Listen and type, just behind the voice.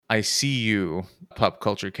I see you, Pop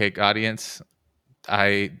Culture Cake audience.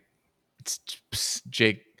 It's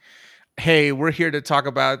Jake. Hey, we're here to talk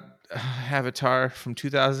about Avatar from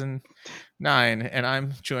 2009, and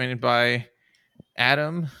I'm joined by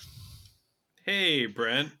Adam. Hey,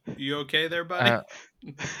 Brent, you okay there, buddy?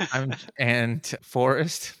 Uh, and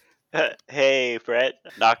Forrest Hey, Brett.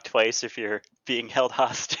 Knock twice if you're being held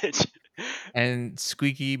hostage. and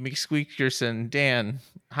Squeaky McSqueakerson. Dan.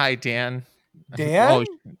 Hi, Dan. Dan? Oh,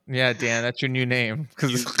 yeah, Dan. That's your new name.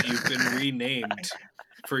 You've been renamed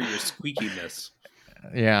for your squeakiness.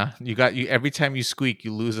 Yeah, you every time you squeak,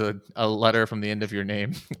 you lose a letter from the end of your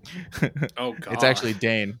name. Oh God, It's actually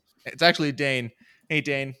Dane. It's actually Dane. Hey,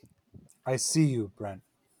 Dane. I see you, Brent.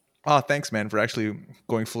 Oh, thanks, man, for actually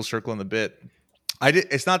going full circle on the bit.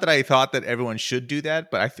 It's not that I thought that everyone should do that,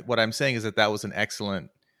 but what I'm saying is that was an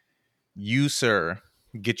excellent. You, sir,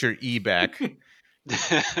 get your E back.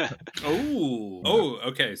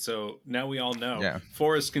 Okay. So now we all know. Yeah.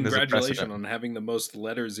 Forrest, There's a congratulations precedent. on having the most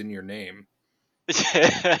letters in your name.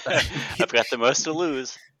 I've got the most to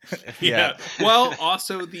lose. Yeah. Well,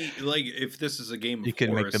 also if this is a game of You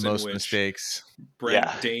can make the Forrest most in which mistakes. Brent,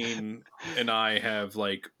 Yeah. Dane, and I have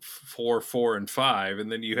like 4, 4, and 5,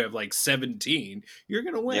 and then you have like 17. You're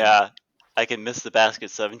gonna win. Yeah, I can miss the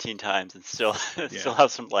basket 17 times and still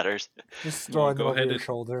have some letters. Just Well, throwing go them over ahead your and-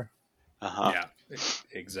 shoulder. Uh-huh. Yeah,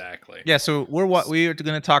 exactly. Yeah, so we're going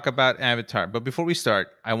to talk about Avatar, but before we start,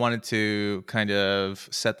 I wanted to kind of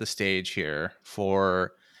set the stage here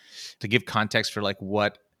to give context for like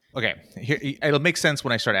what. Okay, here it'll make sense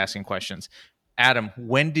when I start asking questions. Adam,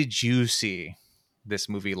 when did you see this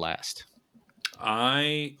movie last?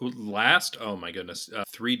 Oh my goodness,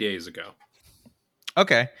 3 days ago.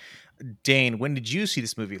 Okay, Dane, when did you see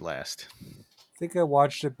this movie last? I think I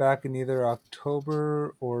watched it back in either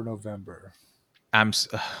October or November.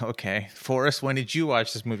 Okay. Forrest, when did you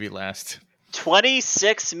watch this movie last?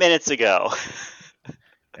 26 minutes ago.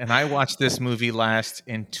 And I watched this movie last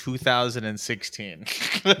in 2016.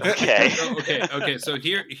 Okay. Okay. So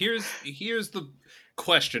here's the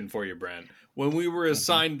question for you, Brent. When we were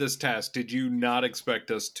assigned this task, did you not expect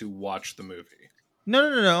us to watch the movie?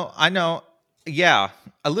 No. I know. Yeah,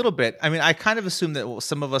 a little bit. I mean, I kind of assumed that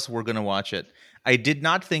some of us were going to watch it. I did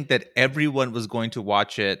not think that everyone was going to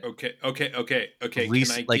watch it. Okay.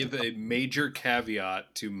 Can I give a major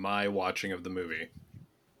caveat to my watching of the movie?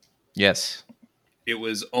 Yes. It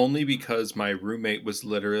was only because my roommate was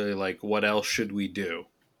literally like, "What else should we do?"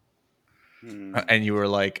 And you were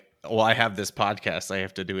like, well, I have this podcast I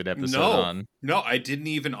have to do an episode on. No, I didn't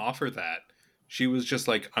even offer that. She was just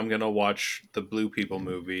like, I'm going to watch the Blue People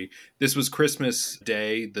movie. This was Christmas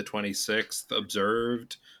Day, the 26th,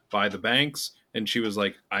 observed by the Banks. And she was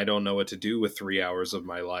like, I don't know what to do with 3 hours of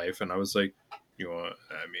my life. And I was like, you're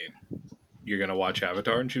going to watch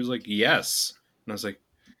Avatar? And she was like, yes. And I was like,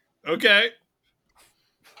 okay.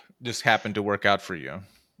 Just happened to work out for you.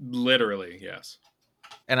 Literally, yes.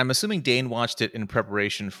 And I'm assuming Dane watched it in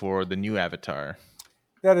preparation for the new Avatar.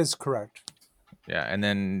 That is correct. Yeah, and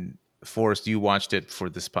then Forrest, you watched it for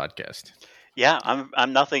this podcast. Yeah,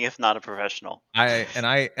 I'm nothing if not a professional. I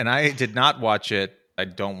did not watch it. I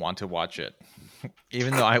don't want to watch it,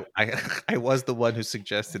 even though I was the one who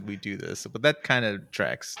suggested we do this. But that kind of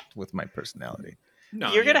tracks with my personality.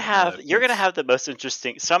 No, you're gonna have the most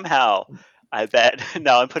interesting somehow. I bet.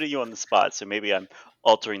 Now I'm putting you on the spot, so maybe I'm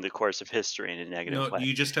altering the course of history in a negative way. No,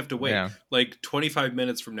 you just have to wait. Yeah. Like 25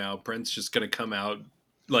 minutes from now, Brent's just gonna come out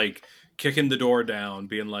like kicking the door down,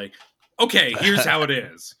 being like, "Okay, here's how it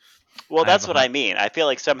is." Well, that's what I mean. I feel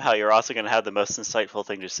like somehow you're also going to have the most insightful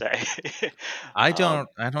thing to say. I don't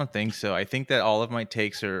think so. I think that all of my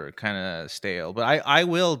takes are kind of stale, but I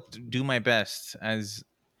will do my best as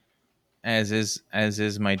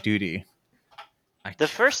is my duty.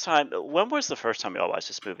 When was the first time y'all watched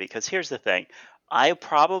this movie? Because here's the thing. I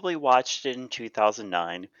probably watched it in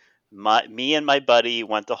 2009. Me and my buddy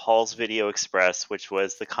went to Hall's Video Express, which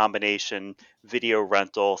was the combination video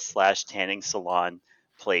rental / tanning salon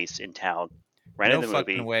place in town. Rented the movie. No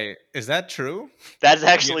fucking way. Is that true? That is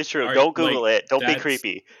actually true. Don't Google it. Don't be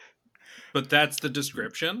creepy. But that's the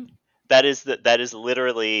description? That is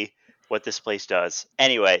literally what this place does.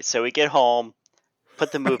 Anyway, so we get home,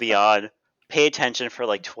 put the movie on, pay attention for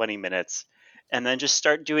like 20 minutes, and then just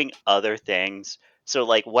start doing other things. So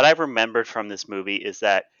like what I remembered from this movie is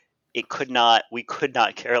that we could not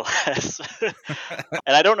care less.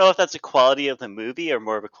 And I don't know if that's a quality of the movie or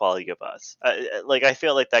more of a quality of us. I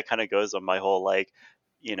feel like that kind of goes on my whole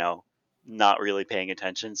not really paying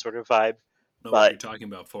attention sort of vibe. Know what you're talking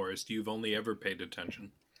about, Forrest. You've only ever paid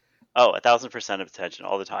attention. Oh, 1,000% of attention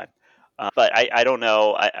all the time. But I don't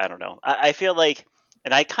know. I don't know. I feel like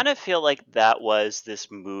And I kind of feel like that was this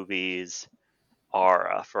movie's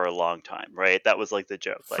aura for a long time, right? That was like the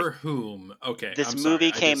joke. Like, For whom? Okay, this I'm sorry, movie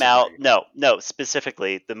I came out. disagree. No,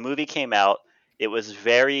 specifically, the movie came out. It was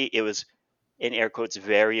in air quotes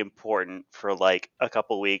very important for like a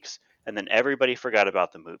couple weeks, and then everybody forgot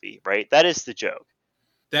about the movie, right? That is the joke.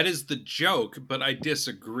 That is the joke, but I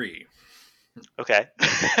disagree. Okay.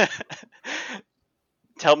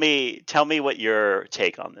 Tell me what your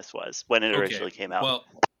take on this was when it Okay, originally came out. well,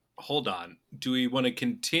 hold on. Do we want to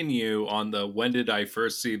continue on the when did I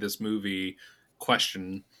first see this movie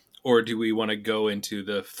question, or do we want to go into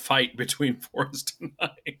the fight between Forrest and I?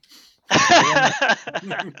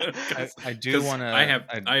 I do Because want I to. have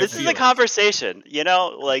I have This is a feelings. conversation,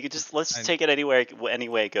 like let's just I, take it anywhere any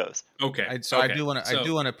way it goes. Okay, so I okay. do want to. I So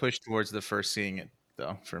do want to push towards the first seeing it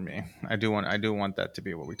though. For me, I do want that to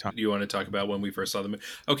be what we talk. you want to talk about when we first saw the movie?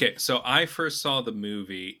 Okay, so I first saw the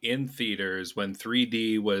movie in theaters when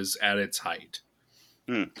 3D was at its height,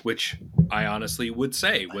 Hmm. which I honestly would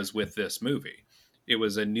say was with this movie. It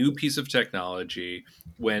was a new piece of technology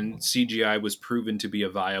when CGI was proven to be a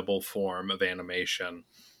viable form of animation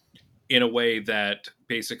in a way that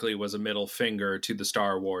basically was a middle finger to the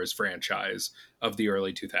Star Wars franchise of the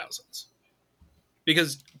early 2000s.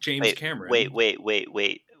 Because James Wait, Cameron,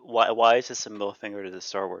 wait. Why is this a middle finger to the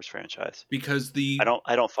Star Wars franchise? because the I don't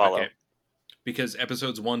okay, follow. because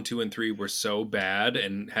episodes 1, 2, and 3 were so bad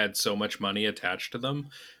and had so much money attached to them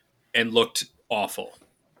and looked awful.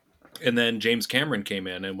 And then James Cameron came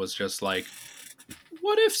in and was just like,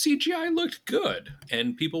 what if CGI looked good?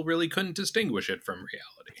 And people really couldn't distinguish it from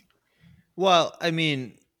reality. Well, I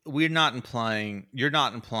mean, we're not implying. You're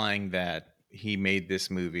not implying that he made this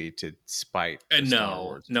movie to spite the And Star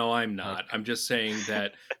Wars. no, I'm not. Okay. I'm just saying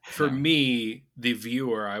that for No. me, the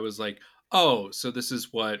viewer, I was like, oh, so this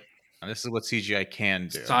is what This is what CGI can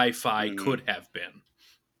do. sci-fi Mhm. could have been.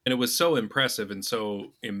 And it was so impressive and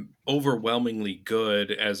so overwhelmingly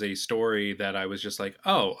good as a story that I was just like,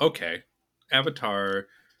 oh, okay. Avatar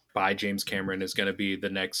by James Cameron is going to be the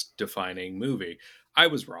next defining movie. I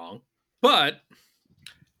was wrong. But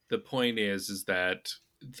the point is that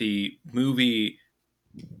the movie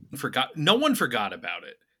no one forgot about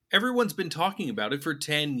it. Everyone's been talking about it for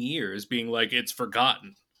 10 years being like it's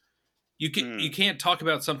forgotten. You can't talk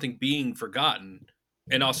about something being forgotten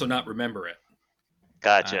and also not remember it.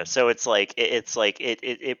 Gotcha. So it's like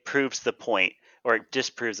it proves the point, or it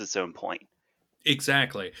disproves its own point.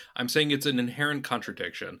 Exactly. I'm saying it's an inherent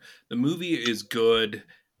contradiction. The movie is good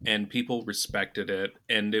and people respected it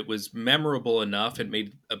and it was memorable enough and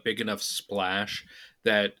made a big enough splash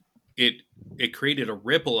that it created a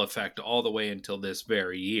ripple effect all the way until this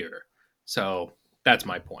very year. So that's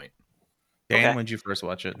my point. Dan, Okay. when did you first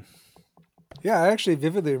watch it? Yeah, I actually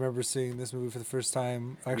vividly remember seeing this movie for the first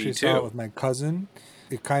time. I actually saw it too. with my cousin.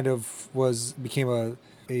 It kind of became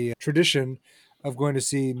a tradition of going to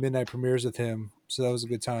see midnight premieres with him. So that was a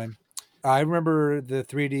good time. I remember the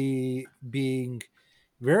 3D being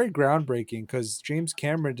very groundbreaking because James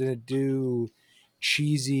Cameron didn't do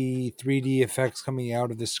cheesy 3D effects coming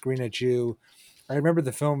out of the screen at you. I remember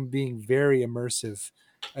the film being very immersive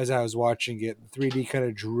as I was watching it. 3D kind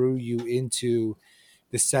of drew you into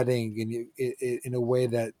the setting in a way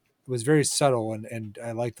that was very subtle and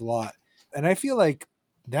I liked a lot. And I feel like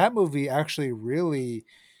that movie actually really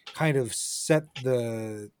kind of set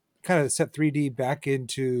 3D back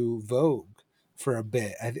into vogue for a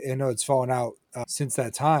bit. I know it's fallen out since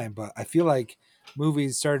that time, but I feel like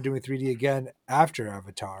movies started doing 3D again after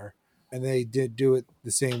Avatar, and they did do it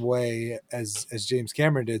the same way as James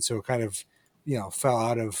Cameron did. So it kind of fell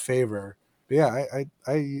out of favor. But yeah,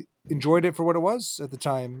 I enjoyed it for what it was at the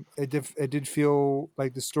time. It did feel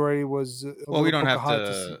like the story was a Well, we little don't have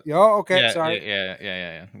Pocahontas. to. Oh, okay, Yeah. sorry.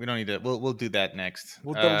 We don't need to. We'll do that next.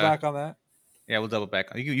 We'll double back on that. Yeah, we'll double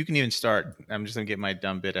back. You can even start. I'm just gonna get my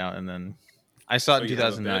dumb bit out, and then I saw it Oh, in you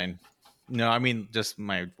have a bit? 2009. No, I mean just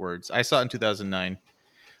my words. I saw it in 2009.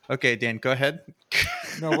 Okay, Dan, go ahead.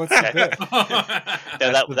 No, what's the bit?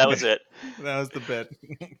 No, that was it. That was the bit.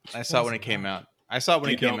 I saw it when it came out. I saw it when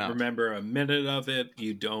You it came don't out. remember a minute of it.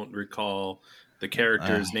 You don't recall the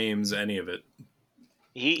characters' names, any of it.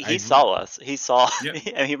 He I- saw us. He saw. Yep.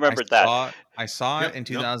 And he remembered that. I saw Yep, it in nope.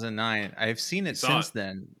 2009. I've seen it saw since it.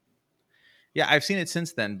 then. Yeah, I've seen it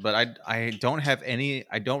since then, but I don't have any.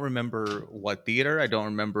 I don't remember what theater. I don't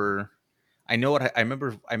remember. I know what I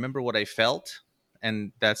remember. I remember what I felt,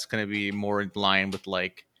 and that's going to be more in line with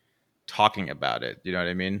like talking about it. You know what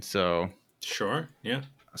I mean? Sure. Yeah.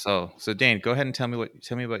 So Dane, go ahead and tell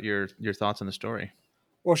me about your thoughts on the story.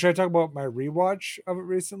 Well, should I talk about my rewatch of it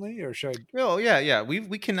recently, or should Oh yeah.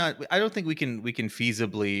 We cannot. I don't think we can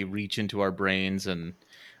feasibly reach into our brains and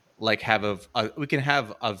like have we can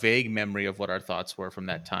have a vague memory of what our thoughts were from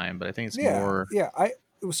that time, but I think it's Yeah, more. yeah.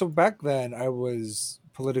 So back then I was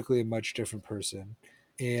politically a much different person,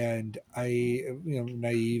 and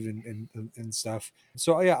naive and stuff.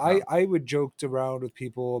 So yeah, Oh, I would joked around with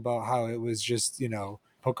people about how it was just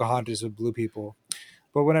Pocahontas with blue people.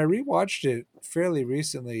 But when I rewatched it fairly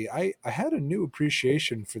recently, I had a new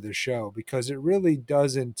appreciation for the show because it really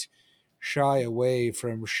doesn't shy away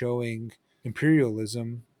from showing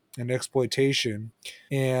imperialism and exploitation.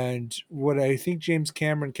 And what I think James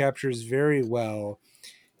Cameron captures very well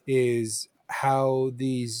is how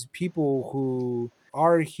these people who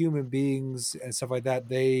are human beings and stuff like that,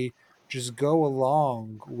 they just go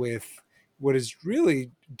along with what is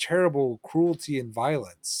really terrible cruelty and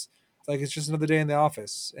violence. Like it's just another day in the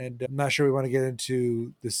office, and I'm not sure we want to get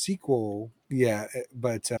into the sequel, yeah,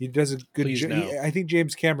 but he does a good Please job. no. I think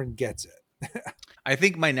James Cameron gets it. I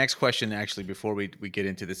think my next question, actually, before we get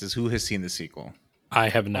into this, is who has seen the sequel? I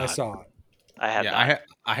have I not. saw it. I have Yeah, not.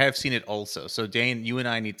 I have seen it also. So Dane, you and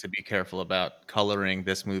I need to be careful about coloring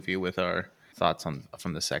this movie with our thoughts on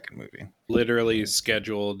from the second movie. Literally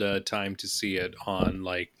scheduled time to see it on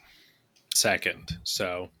like second.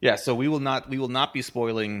 So Yeah, so we will not be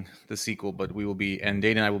spoiling the sequel, but we will be, and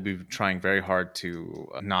Dane and I will be trying very hard to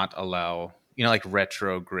not allow like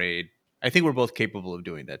retrograde. I think we're both capable of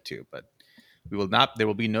doing that too, but we will not. There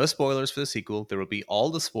will be no spoilers for the sequel. There will be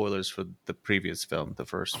all the spoilers for the previous film, the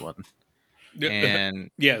first one,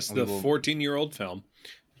 and yes, we the will. 14-year-old film.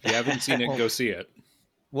 If you haven't seen it, go see it.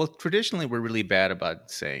 Well, traditionally, we're really bad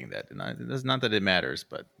about saying that, and it's not that it matters,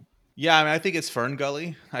 but yeah, I mean, I think it's Fern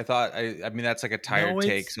Gully. I mean, that's like a tired No,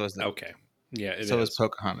 take. it's okay. Yeah, it So is is.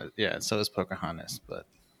 Pocahontas. Yeah, so is Pocahontas, but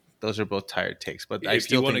those are both tired takes. But I If you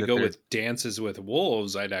still want think to that go there's. with Dances with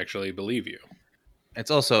Wolves, I'd actually believe you. It's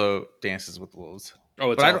also Dances with Wolves,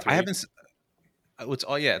 Oh, it's but all I three. haven't. It's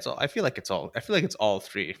all. Yeah, it's all. I feel like it's all. I feel like it's all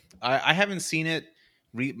three. I haven't seen it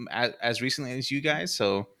as recently as you guys,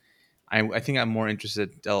 so I think I'm more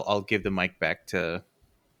interested. I'll give the mic back to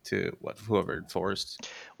whoever Forrest.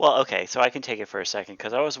 Well, okay, so I can take it for a second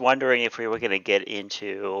because I was wondering if we were going to get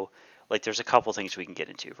into, like, there's a couple things we can get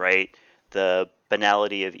into, right? The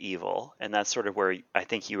banality of evil, and that's sort of where I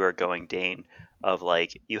think you are going, Dane, of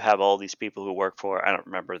like, you have all these people who work for, I don't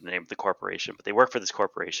remember the name of the corporation, but they work for this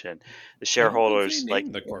corporation. The I don't think they shareholders, like,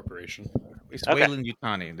 named the corporation. It's okay. Wayland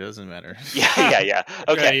Yutani. It doesn't matter. Yeah.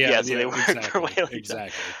 Okay, yeah, so they work for exactly. Wayland.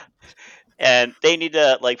 Exactly. And they need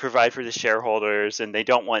to like provide for the shareholders, and they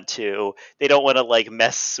don't want to like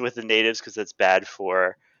mess with the natives because it's bad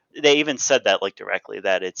for. They even said that like directly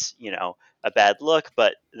that it's a bad look,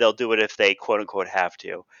 but they'll do it if they quote unquote have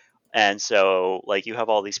to. And so like you have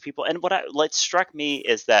all these people, and what struck me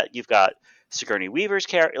is that you've got Sigourney Weaver's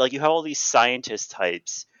character, like you have all these scientist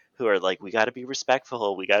types who are like, we got to be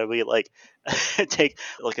respectful, we got to be like take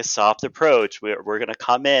like a soft approach. We're going to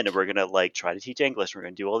come in and we're going to like try to teach English. We're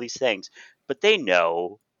going to do all these things, but they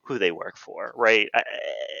know who they work for, right?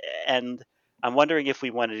 And I'm wondering if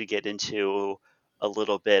we wanted to get into a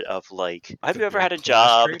little bit of like, have you ever had a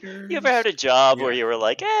job? You ever had a job where Yeah. you were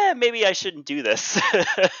like, maybe I shouldn't do this.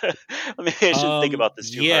 Maybe I shouldn't think about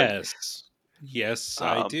this too hard. Yes,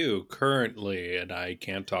 I do currently, and I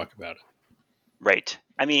can't talk about it. Right.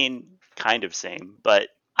 I mean, kind of same, but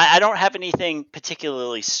I don't have anything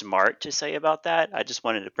particularly smart to say about that. I just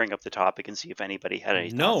wanted to bring up the topic and see if anybody had any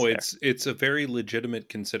thoughts No, there. it's a very legitimate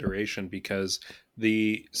consideration because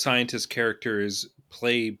the scientist characters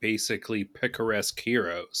play basically picaresque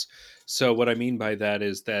heroes. So what I mean by that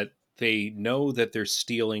is that they know that they're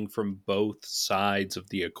stealing from both sides of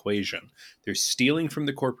the equation. They're stealing from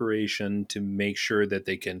the corporation to make sure that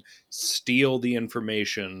they can steal the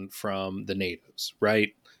information from the natives,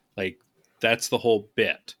 right? Like that's the whole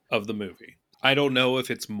bit of the movie. I don't know if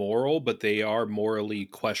it's moral, but they are morally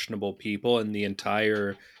questionable people, and the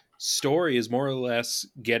entire story is more or less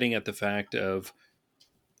getting at the fact of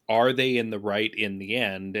are they in the right in the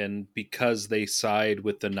end? And because they side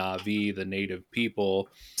with the Na'vi, the native people,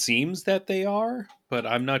 seems that they are, but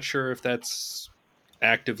I'm not sure if that's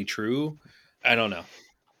actively true. I don't know.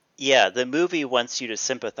 Yeah, the movie wants you to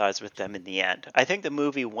sympathize with them in the end. I think the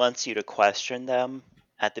movie wants you to question them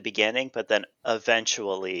at the beginning, but then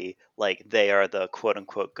eventually, like, they are the quote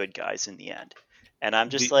unquote good guys in the end. And I'm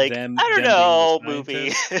just like, I don't Them being the know, movie.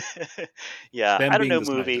 scientists, Yeah, them I don't being know,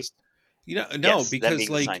 the movie. scientists. No, Yes, them because being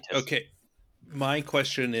the like, scientists. okay, my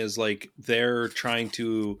question is like they're trying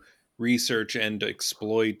to research and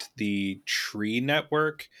exploit the tree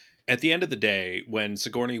network, at the end of the day, when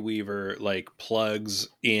Sigourney Weaver like plugs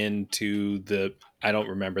into the, I don't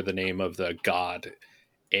remember the name of the god,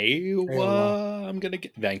 Awa. I'm gonna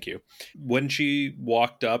get. Thank you. When she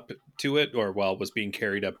walked up to it, or well, was being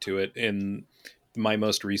carried up to it in my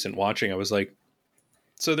most recent watching, I was like,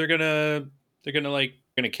 so they're gonna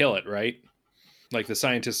kill it, right? Like the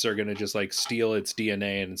scientists are gonna just like steal its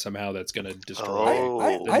DNA, and somehow that's gonna destroy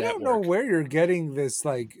Oh. the I don't know network. where you're getting this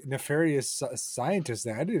like nefarious scientist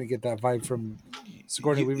thing. I didn't get that vibe from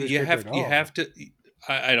Sigourney Weaver's character at all. You have to.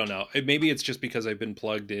 I don't know. Maybe it's just because I've been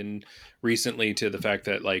plugged in recently to the fact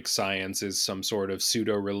that like science is some sort of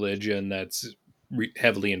pseudo religion that's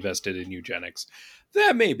heavily invested in eugenics.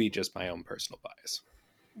 That may be just my own personal bias.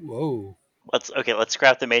 Whoa. Let's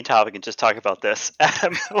scrap the main topic and just talk about this.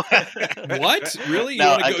 What? Really?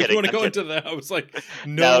 No, You I'm want kidding, to go I'm into that? I was like,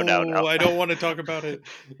 no, No. I don't want to talk about it.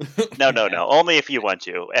 No. Only if you want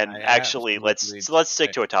to. And I actually, let's absolutely-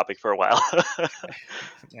 stick to a topic for a while.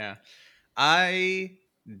 Yeah. I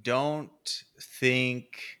don't think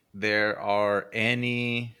there are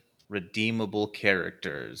any redeemable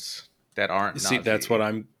characters that aren't See, Na'vi.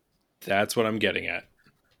 that's what I'm getting at.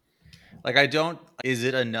 Like, I don't. Is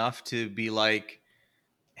it enough to be like,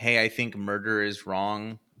 hey, I think murder is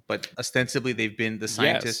wrong, but ostensibly the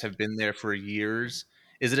scientists have been there for years.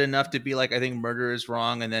 Is it enough to be like, I think murder is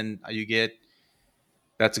wrong, and then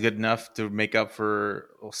that's good enough to make up for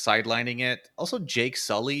sidelining it? Also, Jake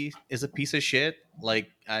Sully is a piece of shit.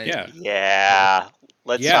 Like, Yeah.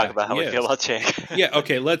 Let's Yeah, talk about how he we feel is. about Jake. Yeah,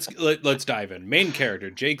 okay, let's dive in. Main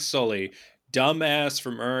character, Jake Sully, dumbass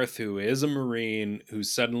from Earth who is a Marine who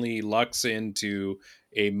suddenly lucks into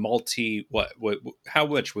a how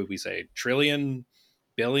much would we say? $1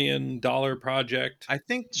 trillion project? I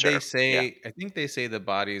think Sure, they say the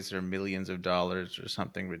bodies are millions of dollars or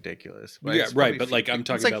something ridiculous. But Yeah, it's right, probably but, like, I'm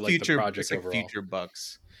talking about, like, the project it's like overall. future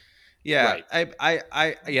bucks. Yeah, Right.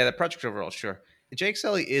 yeah, the project overall, sure. Jake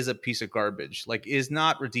Sully is a piece of garbage. Like, is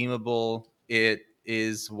not redeemable. It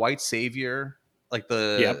is white savior. Like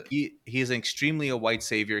he is an extremely a white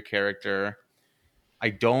savior character. I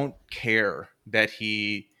don't care that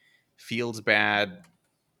he feels bad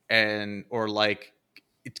or like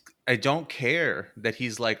I don't care that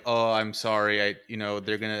he's like, oh, I'm sorry.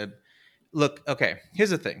 They're gonna look. Okay, here's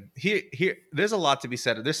the thing. Here, there's a lot to be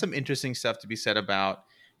said. There's some interesting stuff to be said about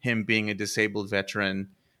him being a disabled veteran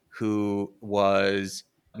who was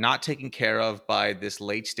not taken care of by this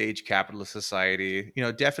late stage capitalist society.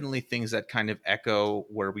 Definitely things that kind of echo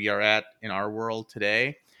where we are at in our world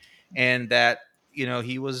today, and that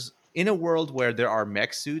he was in a world where there are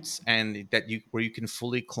mech suits and where you can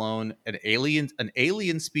fully clone an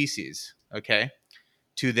alien species, okay,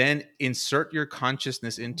 to then insert your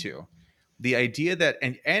consciousness into. The idea that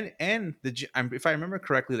if I remember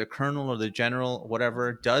correctly, the colonel or the general,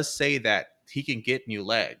 whatever, does say that he can get new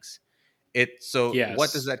legs. Yes.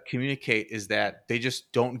 What does that communicate is that they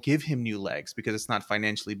just don't give him new legs because it's not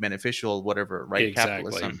financially beneficial, whatever, right?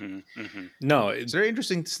 Exactly. Capitalism. No, It's very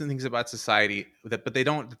interesting things about society but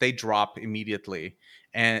they drop immediately,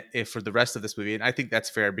 and if for the rest of this movie, and I think that's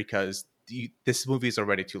fair because this movie is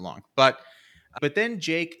already too long. But then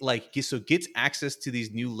Jake gets access to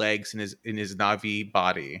these new legs in his Na'vi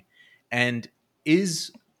body, and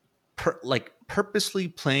is purposely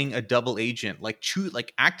playing a double agent,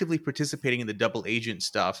 actively participating in the double agent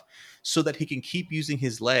stuff so that he can keep using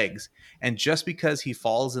his legs. And just because he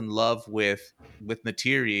falls in love with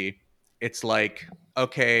Neytiri, it's like,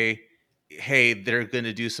 okay, hey, they're going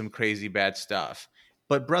to do some crazy bad stuff.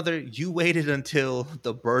 But brother, you waited until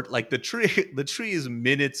the tree is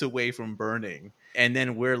minutes away from burning. And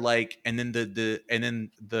then we're like, and then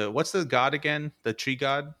the what's the god again? The tree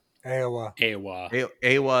god? Iowa.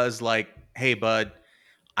 Awa is like, hey, bud,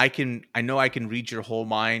 I know I can read your whole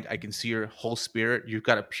mind. I can see your whole spirit. You've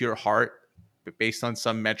got a pure heart based on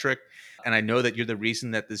some metric. And I know that you're the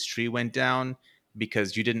reason that this tree went down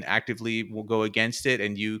because you didn't actively go against it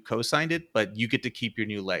and you co-signed it, but you get to keep your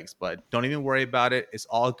new legs, bud. Don't even worry about it. It's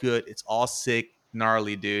all good. It's all sick,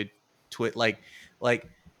 gnarly, dude.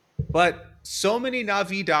 But so many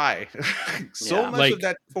Na'vi die. Much of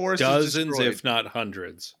that forest dozens, is destroyed. if not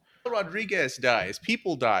hundreds. Rodriguez dies.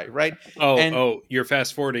 People die, right? You're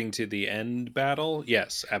fast forwarding to the end battle?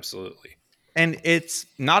 Yes, absolutely. And it's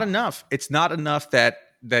not enough. It's not enough that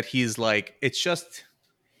he's like, it's just,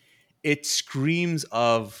 it screams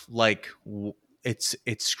of like,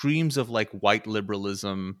 it screams of like white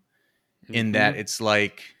liberalism in that it's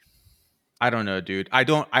like, I don't know, dude. I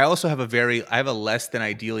also have I have a less than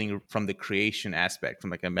idealing from the creation aspect,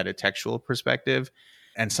 from like a metatextual perspective.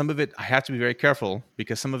 And some of it, I have to be very careful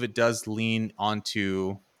because some of it does lean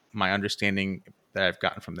onto my understanding that I've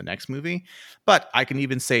gotten from the next movie. But I can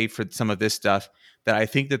even say for some of this stuff that I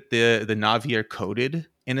think that the Na'vi are coded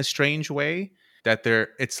in a strange way, that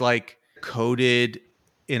it's like coded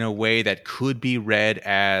in a way that could be read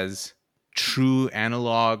as true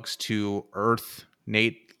analogs to Earth,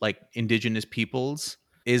 like indigenous peoples,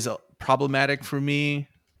 is problematic for me.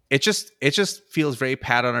 It just feels very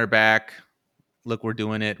pat on our back. Look, we're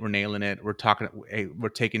doing it. We're nailing it. We're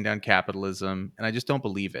taking down capitalism. And I just don't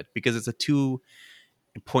believe it, because it's a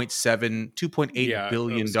 $2.8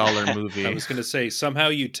 billion movie. I was going to say, somehow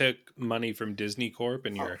you took money from Disney Corp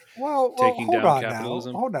and you're well, taking hold down on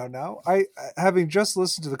capitalism. Now. Hold on now. I having just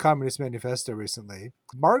listened to the Communist Manifesto recently,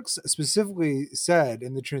 Marx specifically said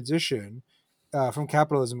in the transition from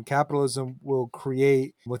capitalism will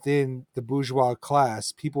create within the bourgeois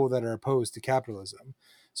class people that are opposed to capitalism.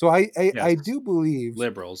 So I do believe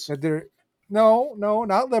liberals that no,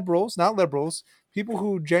 not liberals, people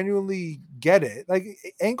who genuinely get it. Like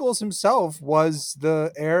Engels himself was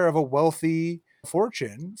the heir of a wealthy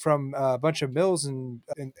fortune from a bunch of mills, and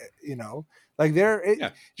like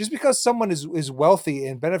just because someone is wealthy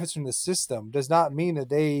and benefits from the system does not mean that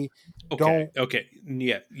they don't. Okay,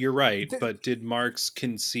 yeah, you're right. But did Marx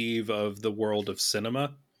conceive of the world of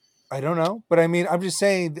cinema? I don't know, but I mean, I'm just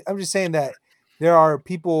saying that there are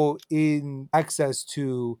people in access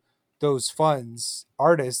to those funds,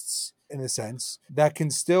 artists in a sense, that can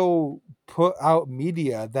still put out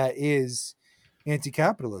media that is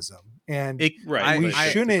anti-capitalism, and we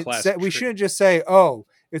shouldn't just say, "Oh,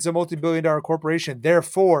 it's a multi-billion-dollar corporation,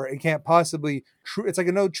 therefore it can't possibly true." It's like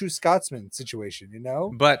a no true Scotsman situation, you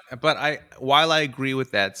know. But while I agree with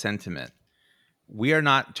that sentiment, we are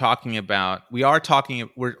not talking about. We are talking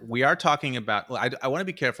about. Well, I want to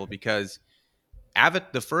be careful, because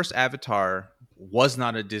the first Avatar was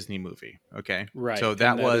not a Disney movie. Okay, right. So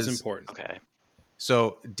that was important. Okay.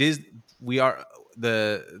 So the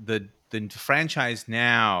franchise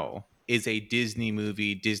now is a Disney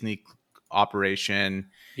movie, Disney operation.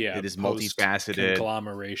 Yeah, it is multifaceted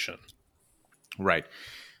conglomeration. Right.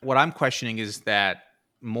 What I'm questioning is that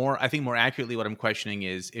I think more accurately, what I'm questioning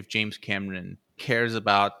is if James Cameron cares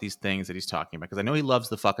about these things that he's talking about. Because I know he loves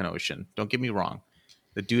the fucking ocean. Don't get me wrong.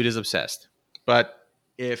 The dude is obsessed. But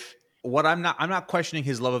I'm not questioning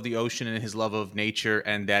his love of the ocean and his love of nature,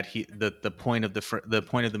 and that the point of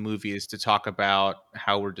the movie is to talk about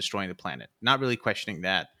how we're destroying the planet. Not really questioning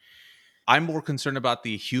that. I'm more concerned about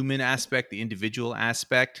the human aspect, the individual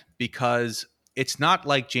aspect, because it's not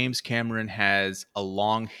like James Cameron has a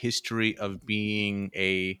long history of being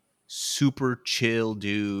a super chill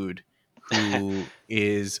dude who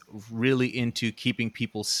is really into keeping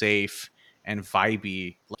people safe and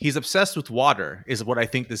vibey. He's obsessed with water, is what I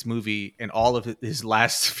think this movie and all of his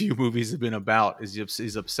last few movies have been about.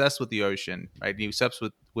 He's obsessed with the ocean, right? He's obsessed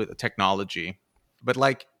with technology. But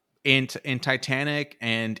like in Titanic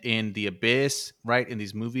and in The Abyss, right? In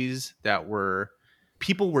these movies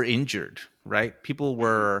people were injured, right? People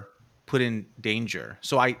were put in danger.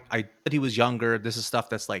 So I that he was younger. This is stuff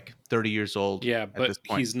that's like 30 years old. Yeah, at but this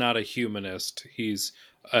point. He's not a humanist. He's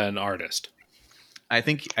an artist. I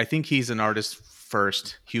think he's an artist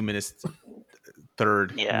first, humanist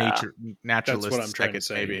third, naturalist. That's what I'm trying to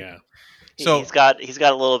say. Maybe. Yeah. So he's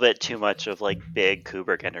got a little bit too much of like big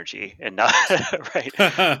Kubrick energy, and not right.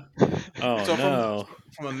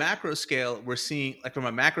 From a macro scale, we're seeing from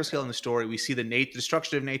a macro scale in the story, we see the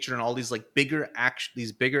destruction of nature, and all these like bigger act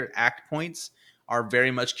points are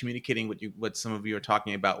very much communicating what some of you are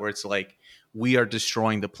talking about, where it's like we are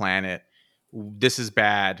destroying the planet. This is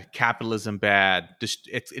bad. Capitalism bad.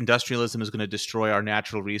 Industrialism is going to destroy our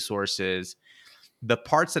natural resources. The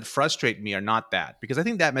parts that frustrate me are not that, because I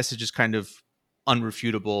think that message is kind of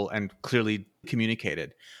unrefutable and clearly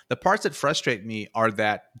communicated. The parts that frustrate me are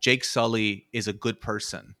that Jake Sully is a good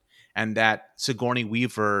person, and that Sigourney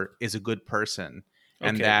Weaver is a good person.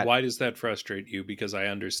 And okay, why does that frustrate you? Because I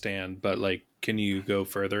understand, but like, can you go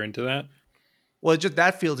further into that? Well,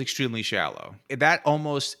 that feels extremely shallow. That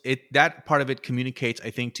part of it communicates, I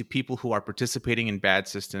think, to people who are participating in bad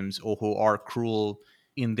systems or who are cruel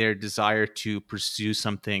in their desire to pursue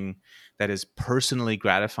something that is personally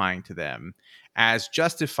gratifying to them, as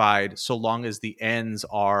justified so long as the ends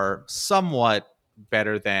are somewhat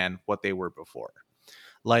better than what they were before.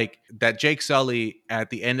 Like that Jake Sully at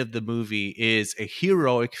the end of the movie is a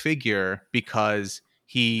heroic figure because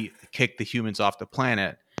he kicked the humans off the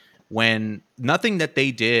planet, when nothing that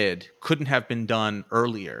they did couldn't have been done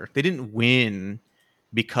earlier. They didn't win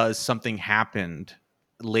because something happened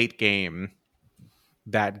late game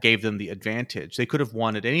that gave them the advantage. They could have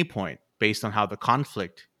won at any point based on how the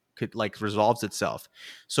conflict could like resolves itself.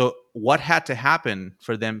 So what had to happen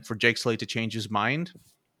for Jake Sully to change his mind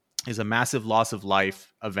is a massive loss of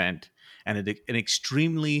life event and an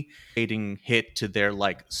extremely hating hit to their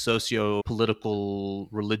like socio-political,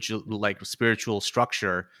 religious, like spiritual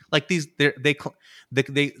structure. Like these, they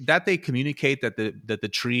communicate that the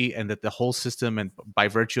tree and that the whole system, and by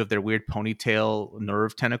virtue of their weird ponytail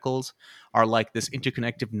nerve tentacles, are like this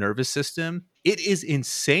interconnected nervous system. It is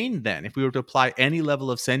insane. Then, if we were to apply any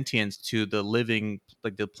level of sentience to the living,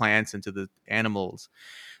 like the plants and to the animals,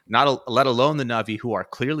 let alone the Na'vi, who are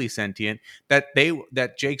clearly sentient,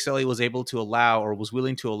 that Jake Sully was able to allow, or was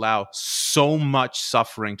willing to allow, so much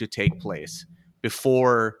suffering to take place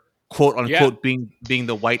before, quote unquote, being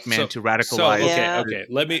the white man to radicalize.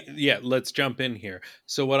 Let's jump in here.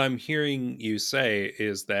 So what I'm hearing you say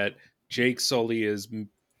is that Jake Sully is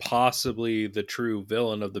possibly the true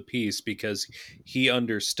villain of the piece because he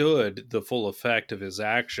understood the full effect of his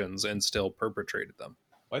actions and still perpetrated them.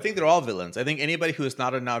 I think they're all villains. I think anybody who is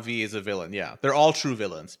not a Na'vi is a villain. Yeah, they're all true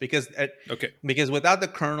villains because without the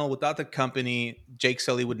Colonel, without the company, Jake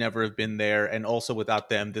Sully would never have been there, and also without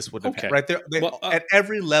them, this would have happened. Right there. At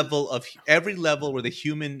every level where the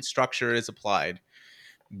human structure is applied,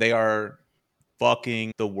 they are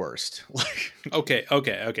fucking the worst.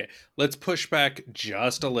 Okay. Let's push back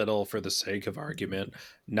just a little for the sake of argument.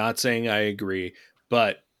 Not saying I agree,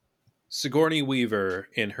 but Sigourney Weaver,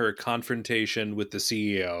 in her confrontation with the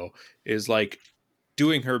CEO, is like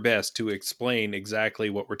doing her best to explain exactly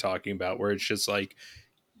what we're talking about, where it's just like,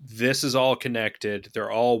 this is all connected.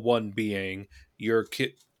 They're all one being. You're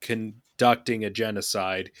conducting a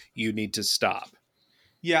genocide. You need to stop.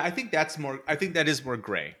 Yeah, I think that is more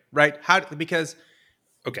gray, right?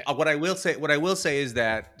 What I will say is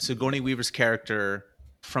that Sigourney Weaver's character,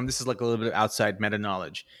 this is like a little bit of outside meta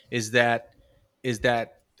knowledge, is that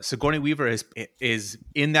Sigourney Weaver is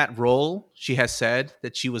in that role. She has said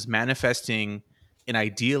that she was manifesting an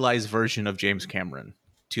idealized version of James Cameron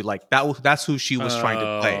to like that's who she was trying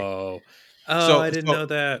to play. I didn't know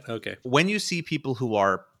that. Okay. When you see people who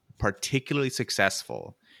are particularly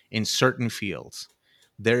successful in certain fields,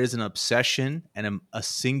 there is an obsession and a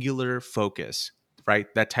singular focus, right?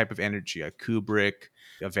 That type of energy, a Kubrick,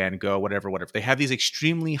 a Van Gogh, whatever. They have these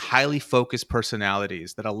extremely highly focused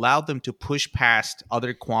personalities that allow them to push past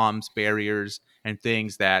other qualms, barriers, and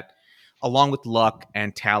things that, along with luck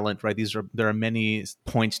and talent, right? There are many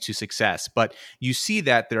points to success, but you see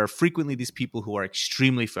that there are frequently these people who are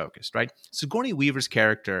extremely focused, right? Sigourney Weaver's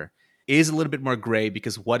character is a little bit more gray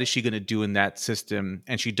because what is she going to do in that system?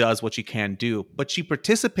 And she does what she can do, but she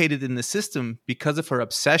participated in the system because of her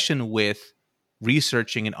obsession with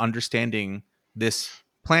researching and understanding this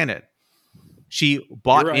planet. She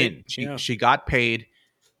bought in. She got paid,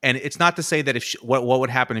 and it's not to say that what would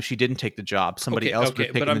happen if she didn't take the job. Somebody else would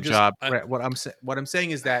have taken the job. What I'm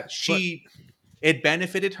saying is that it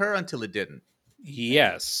benefited her until it didn't.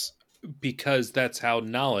 Yes, because that's how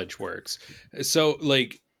knowledge works. So,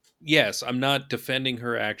 like, yes, I'm not defending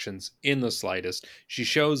her actions in the slightest. She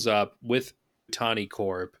shows up with Tawny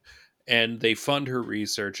Corp, and they fund her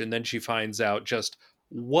research, and then she finds out just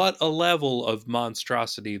what a level of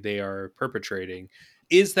monstrosity they are perpetrating.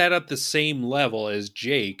 Is that at the same level as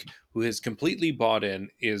Jake, who has completely bought in,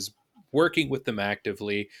 is working with them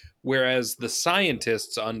actively, whereas the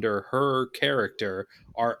scientists under her character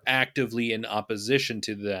are actively in opposition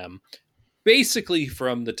to them, basically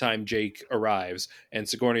from the time Jake arrives, and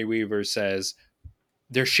Sigourney Weaver says,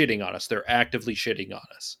 they're shitting on us. They're actively shitting on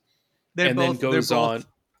us. Then goes on.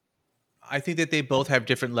 I think that they both have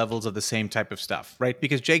different levels of the same type of stuff, right?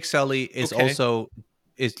 Because Jake Sully is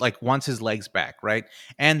like wants his legs back, right?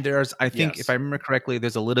 And there's, I think, if I remember correctly,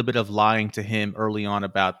 there's a little bit of lying to him early on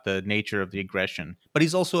about the nature of the aggression. But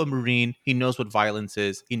he's also a Marine. He knows what violence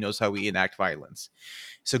is. He knows how we enact violence.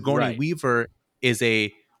 Sigourney Weaver is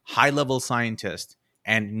a high-level scientist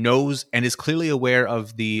and knows and is clearly aware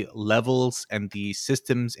of the levels and the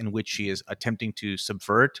systems in which she is attempting to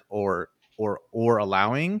subvert or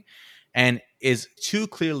allowing, and is too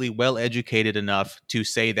clearly well educated enough to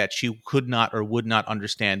say that she could not or would not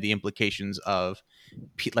understand the implications of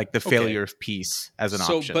like the failure of peace as an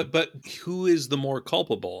option. But who is the more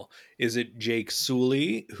culpable? Is it Jake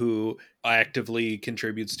Sully, who actively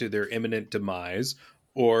contributes to their imminent demise,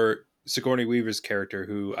 or Sigourney Weaver's character,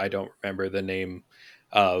 who I don't remember the name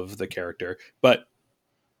of the character, but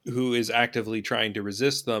who is actively trying to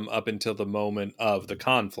resist them up until the moment of the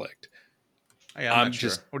conflict? I'm not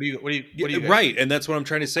sure. What do you right, and that's what I'm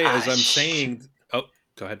trying to say. As I'm saying, go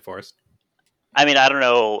ahead, Forrest. I mean, I don't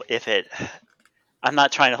know if it. I'm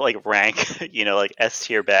not trying to like rank, like S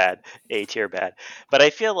tier bad, A tier bad, but I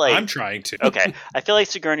feel like I'm trying to. okay, I feel like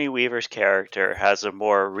Sigourney Weaver's character has a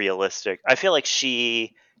more realistic. I feel like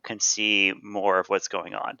she can see more of what's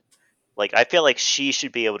going on. Like I feel like she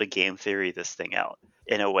should be able to game theory this thing out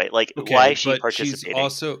in a way. Like why Okay, is she but she's participating?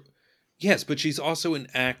 also yes, but she's also in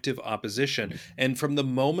active opposition. And from the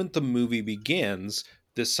moment the movie begins,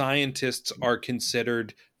 the scientists are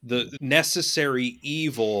considered the necessary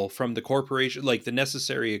evil from the corporation, like the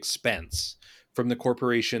necessary expense from the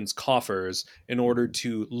corporation's coffers in order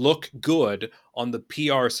to look good on the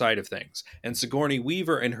PR side of things. And Sigourney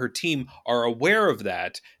Weaver and her team are aware of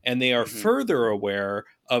that, and they are Mhm. further aware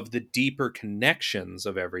of the deeper connections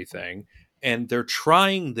of everything, and they're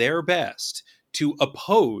trying their best to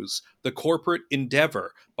oppose the corporate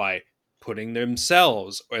endeavor by putting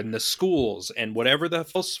themselves and the schools and whatever the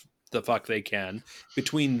fuck they can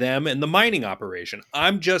between them and the mining operation.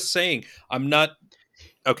 I'm just saying, I'm not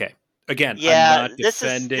okay. Again, I'm Yeah, not this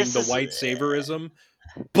is defending this the is. white saviorism,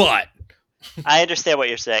 but I understand what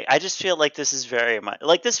you're saying. I just feel like this is very much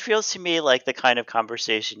like this feels to me like the kind of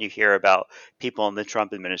conversation you hear about people in the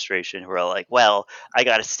Trump administration who are like, "Well, I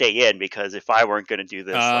got to stay in because if I weren't going to do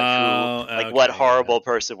this, oh, like, what okay, yeah, horrible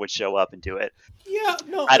person would show up and do it?" yeah,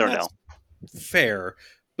 no, I and don't that's know. fair.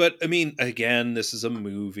 But I mean, again, this is a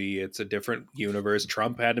movie. It's a different universe.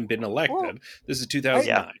 Trump hadn't been Well, elected. This is I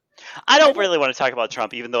 2009. I I don't don't. really want to talk about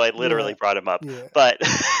Trump, even though I literally Yeah, brought him up. yeah. But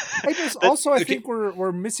I just the, also I Okay, think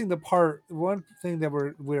we're missing the part. One thing that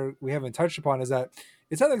we haven't touched upon is that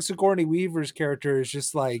it's not like Sigourney Weaver's character is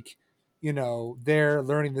just like, they're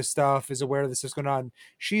learning this stuff, is aware of this stuff's going on.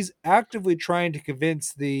 She's actively trying to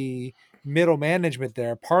convince the middle management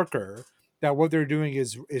there, Parker, that what they're doing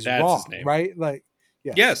is that's his wrong, name. right? Like,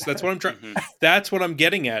 yes, Yes, that's what I'm trying. Mhm. That's what I'm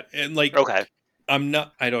getting at. And like, Okay. I'm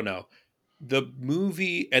not. I don't know. The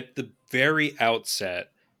movie at the very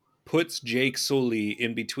outset puts Jake Sully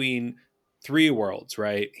in between three worlds.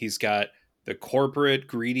 Right? He's got the corporate,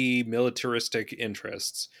 greedy, militaristic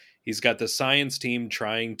interests. He's got the science team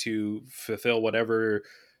trying to fulfill whatever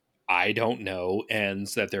I don't know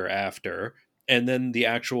ends that they're after, and then the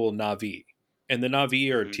actual Navi. And the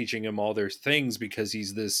Navi are Mhm. teaching him all their things because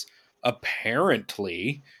he's this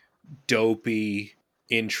apparently dopey,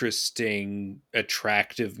 interesting,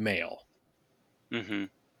 attractive male. Mhm.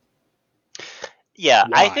 Yeah,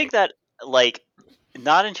 I Why? think that like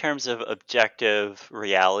not in terms of objective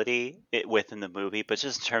reality within the movie, but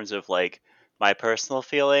just in terms of like my personal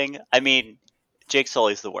feeling. I mean, Jake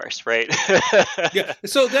Sully's the worst, right? Yeah,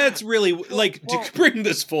 so that's really like well, to bring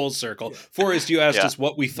this full circle. yeah. Forrest, you asked Yeah. us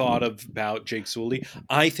what we thought about Jake Sully.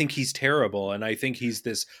 I think he's terrible, and I think he's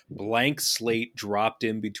this blank slate dropped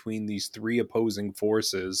in between these three opposing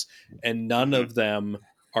forces, and none Mhm. of them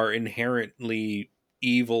are inherently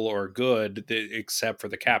evil or good except for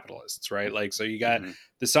the capitalists, right? Like, so you got Mhm.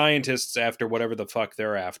 the scientists after whatever the fuck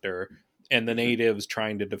they're after, and the Mhm. natives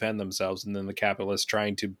trying to defend themselves, and then the capitalists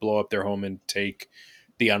trying to blow up their home and take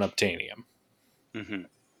the unobtainium. Mhm.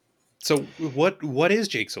 So what is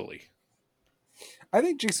Jake Sully? I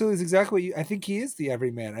think Jake Sully is exactly what I think he is the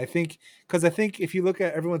everyman. I think because I think if you look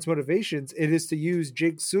at everyone's motivations, it is to use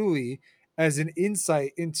Jake Sully as an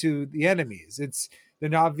insight into the enemies. It's the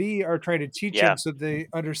Navi are trying to teach Yeah. him so they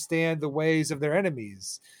understand the ways of their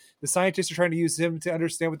enemies. The scientists are trying to use him to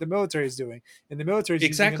understand what the military is doing, and the military is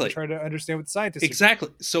using him to Exactly. try to understand what the scientists are doing. Exactly.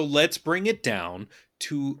 So let's bring it down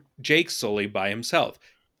to Jake Sully by himself.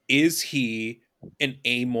 Is he an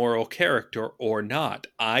amoral character or not?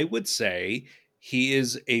 I would say he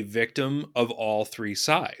is a victim of all three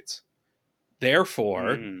sides.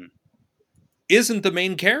 Therefore, Mm. isn't the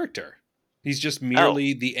main character. He's just Oh,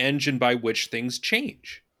 merely the engine by which things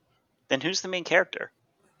change. then who's the main character?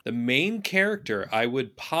 The main character, I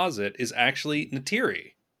would posit, is actually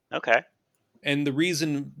Natiri. Okay. And the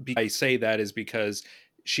reason I say that is because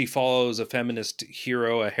she follows a feminist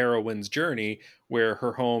hero, a heroine's journey where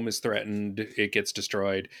her home is threatened, it gets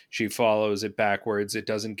destroyed. She follows it backwards. It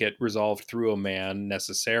doesn't get resolved through a man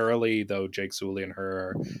necessarily, though Jake Sully and her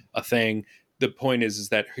are a thing. The point is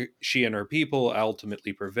that she and her people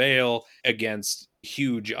ultimately prevail against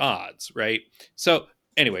huge odds, right? So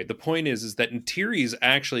anyway, the point is that Ntiri is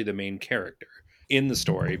actually the main character in the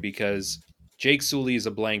story because Jake Sully is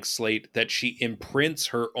a blank slate that she imprints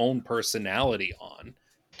her own personality on.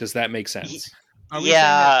 Does that make sense? Are we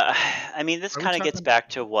saying that? Yeah, I mean, this Are we kind of gets talking? back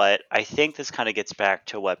to what I think this kind of gets back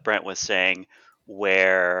to what Brent was saying,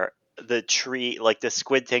 where the tree, like the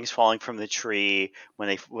squid things falling from the tree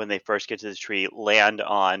when they first get to the tree, land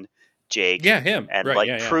on Jake Yeah, him. and Right. like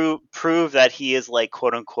Yeah, yeah. prove that he is like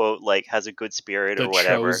quote unquote like has a good spirit The or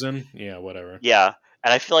whatever. chosen. Yeah, whatever. Yeah,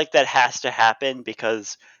 And I feel like that has to happen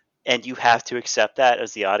and you have to accept that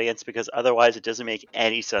as the audience, because otherwise it doesn't make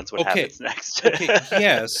any sense what Okay. happens next. Okay,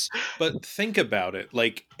 yes, but think about it.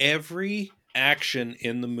 Like, every action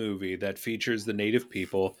in the movie that features the native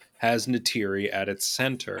people has Neytiri at its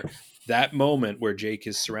center. That moment where Jake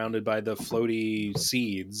is surrounded by the floaty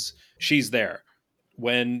seeds, she's there.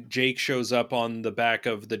 When Jake shows up on the back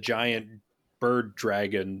of the giant bird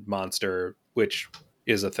dragon monster, which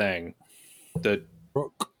is a thing,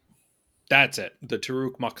 that's it, the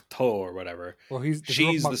Taruk Makto or whatever. Well,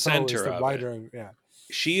 She's the center of it. Yeah.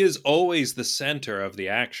 She is always the center of the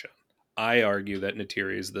action. I argue that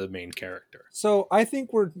Neytiri is the main character. So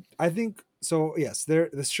yes, the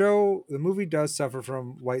movie does suffer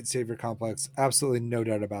from white savior complex. Absolutely no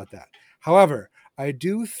doubt about that. However, I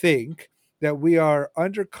do think that we are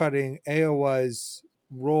undercutting Aowa's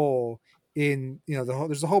role in,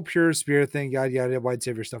 there's the whole pure spirit thing, yada yada, white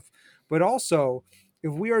savior stuff. But also,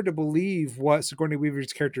 if we are to believe what Sigourney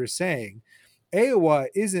Weaver's character is saying, Aowa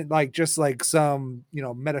isn't just like some,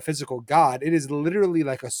 metaphysical god. It is literally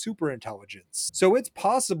like a super intelligence. So it's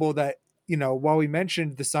possible that, while we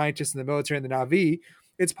mentioned the scientists in the military and the Na'vi,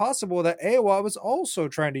 it's possible that Aowa was also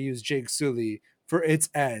trying to use Jake Sully for its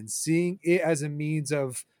ends, seeing it as a means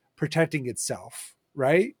of protecting itself,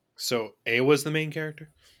 right? So Aowa's the main character?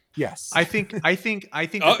 Yes. I think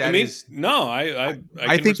that is no, I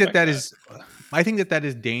think that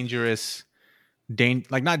is dangerous.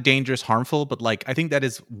 Not dangerous, harmful, but I think that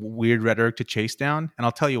is weird rhetoric to chase down, and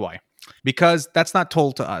I'll tell you why. Because that's not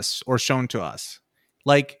told to us or shown to us.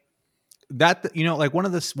 That, one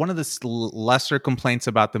of the lesser complaints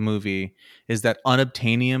about the movie is that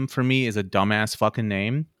unobtainium for me is a dumbass fucking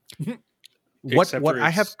name.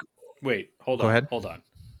 Wait, hold Go on. ahead. Hold on.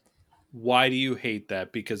 Why do you hate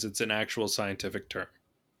that? Because it's an actual scientific term.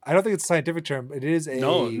 I don't think it's a scientific term. It is a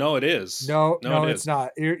no. It is. No, it's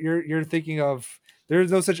not. You're thinking of,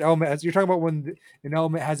 there's no such element as you're talking about when an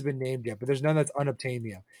element hasn't been named yet, but there's none that's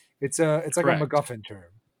unobtainium. It's like Correct. a MacGuffin term.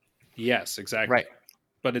 Yes, exactly. Right.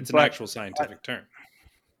 But it's an actual scientific term.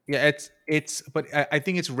 Yeah, but I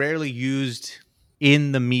think it's rarely used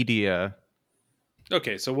in the media.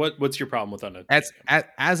 Okay, so what's your problem with unobtainium?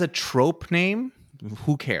 As a trope name,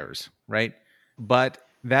 who cares, right? But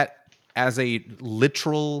that as a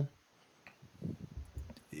literal,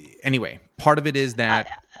 anyway, part of it is that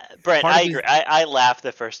Brent, I agree. I laughed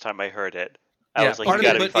the first time I heard it. I was like, you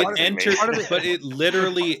gotta be fucking me. But it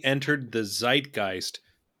literally entered the zeitgeist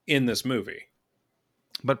in this movie.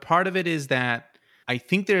 But part of it is that I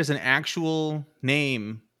think there's an actual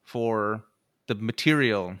name for the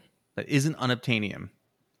material that isn't unobtainium.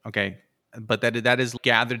 Okay. But that is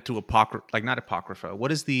gathered through not apocrypha.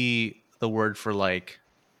 What is the word for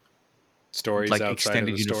stories outside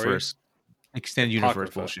extended of the universe? story? Extended Apocrypha.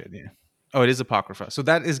 universe bullshit. Yeah. Oh, it is apocrypha. So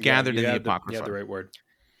that is gathered in the apocrypha. Yeah, the right word.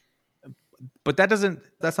 But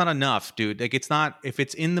that's not enough, dude. It's not, if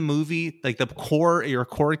it's in the movie, your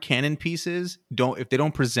core canon pieces if they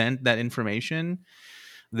don't present that information,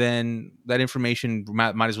 then that information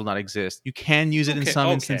might as well not exist. You can use it in some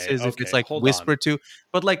instances if it's whispered to,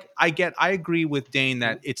 but I agree with Dane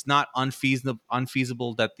that it's not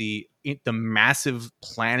unfeasible that the massive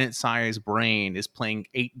planet-sized brain is playing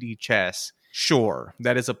 8D chess. Sure,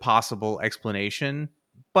 that is a possible explanation,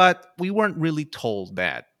 but we weren't really told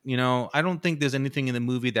that. I don't think there's anything in the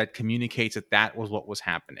movie that communicates that was what was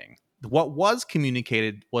happening. What was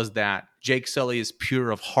communicated was that Jake Sully is pure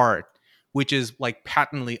of heart, which is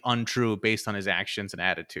patently untrue based on his actions and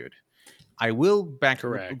attitude. I will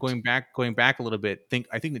going back a little bit.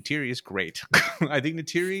 I think Neytiri is great. I think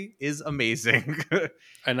Neytiri is amazing,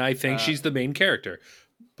 and I think she's the main character.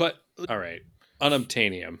 But all right,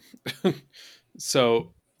 unobtainium.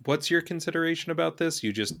 So, what's your consideration about this?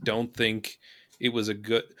 You just don't think it was a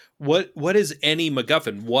good. What is any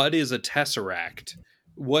MacGuffin? What is a tesseract?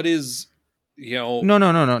 What is No.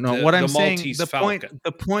 What I'm saying,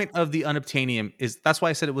 the point of the unobtainium is, that's why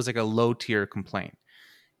I said it was a low tier complaint.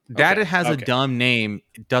 That it has a dumb name,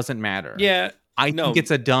 it doesn't matter. Yeah, I think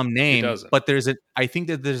it's a dumb name, but I think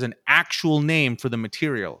that there's an actual name for the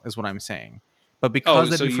material, is what I'm saying. But because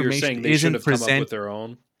that information isn't presented with their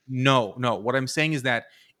own. No. What I'm saying is that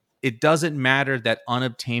it doesn't matter that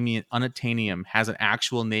unobtainium has an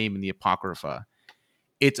actual name in the Apocrypha.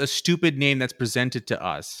 It's a stupid name that's presented to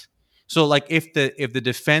us. So, if the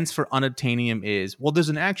defense for unobtainium is, well, there's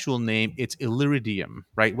an actual name, it's Illyricum,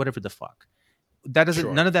 right? Whatever the fuck. That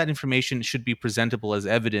doesn't. None of that information should be presentable as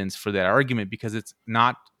evidence for that argument, because it's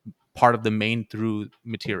not part of the main through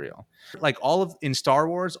material. In Star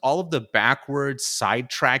Wars, all of the backwards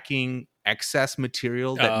sidetracking excess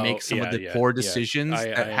material that makes some of the poor decisions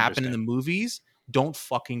that happen in the movies don't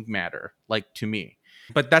fucking matter, like, to me.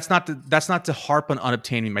 But that's not to harp on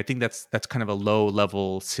unobtainium. I think that's kind of a low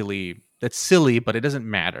level silly. That's silly, but it doesn't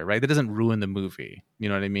matter, right? That doesn't ruin the movie. You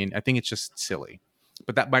know what I mean? I think it's just silly.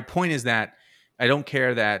 But that my point is that I don't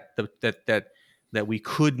care that that we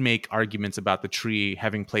could make arguments about the tree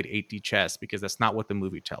having played 8D chess, because that's not what the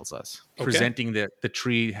movie tells us. Okay. Presenting that the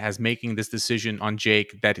tree has making this decision on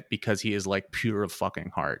Jake that because he is like pure of fucking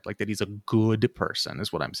heart, like that he's a good person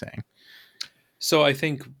is what I'm saying. So I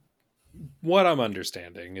think what I'm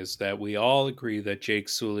understanding is that we all agree that Jake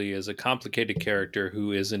Sully is a complicated character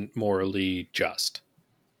who isn't morally just.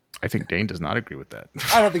 I think Dane does not agree with that.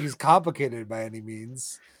 I don't think he's complicated by any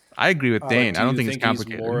means. I agree with Dane. I don't think he's it's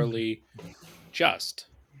complicated. Morally just.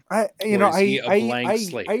 I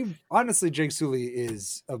slate? Honestly, Jake Sully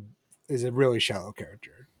is a really shallow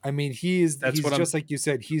character. I mean, he's just like you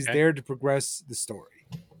said, he's there to progress the story.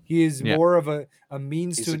 He is more of a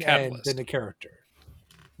means to an end than a character.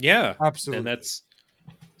 Yeah, absolutely. And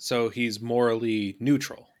so he's morally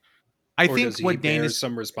neutral. I think what Dane is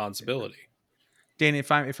some responsibility. Dane,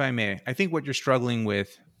 if I may, I think what you're struggling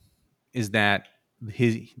with is that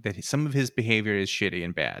some of his behavior is shitty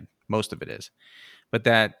and bad. Most of it is. But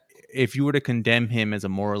that if you were to condemn him as a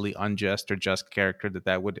morally unjust or just character,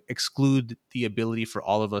 that would exclude the ability for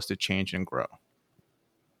all of us to change and grow.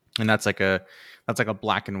 And that's like a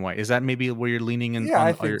black and white. Is that maybe where you're leaning in? Yeah,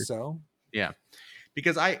 I think so. Yeah.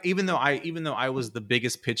 Because even though I was the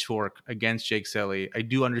biggest pitchfork against Jake Sully, I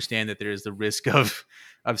do understand that there is the risk of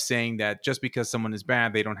saying that just because someone is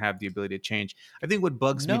bad, they don't have the ability to change. I think what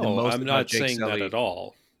bugs me the most I'm about not Jake saying Sully, that at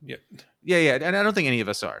all. Yeah, and I don't think any of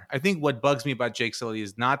us are. I think what bugs me about Jake Sully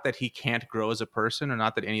is not that he can't grow as a person, or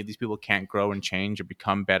not that any of these people can't grow and change or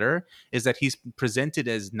become better, is that he's presented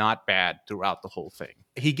as not bad throughout the whole thing.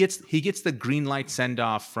 He gets the green light send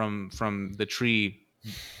off from the tree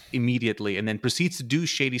immediately, and then proceeds to do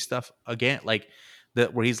shady stuff again, like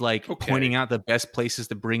where he's like pointing out the best places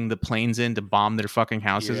to bring the planes in to bomb their fucking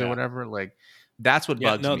houses or whatever. Like that's what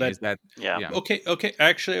bugs me. Is that okay.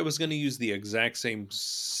 Actually, I was going to use the exact same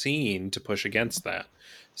scene to push against that.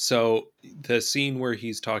 So the scene where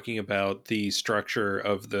he's talking about the structure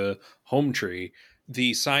of the home tree,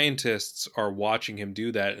 the scientists are watching him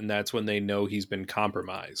do that, and that's when they know he's been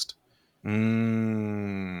compromised.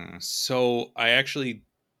 So I actually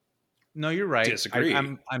no, you're right. Disagree.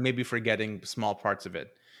 I may be forgetting small parts of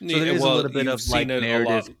it. So there is a little bit of like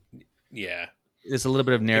narrative. There's a little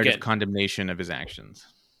bit of narrative condemnation of his actions.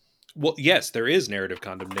 Well, yes, there is narrative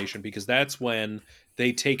condemnation, because that's when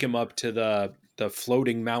they take him up to the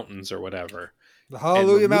floating mountains or whatever. The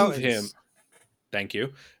Hallelujah Mountains. Him. Thank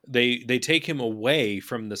you. They take him away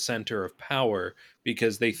from the center of power,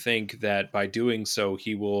 because they think that by doing so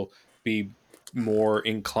he will be more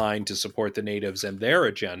inclined to support the natives and their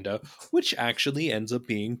agenda, which actually ends up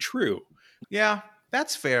being true. Yeah,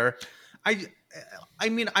 that's fair.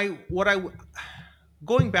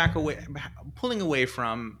 Pulling away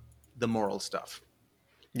from the moral stuff.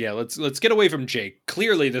 Yeah, let's get away from Jake.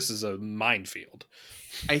 Clearly this is a minefield.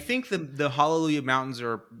 I think the Hallelujah Mountains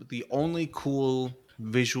are the only cool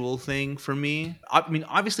visual thing for me. I mean,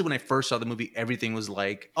 obviously when I first saw the movie, everything was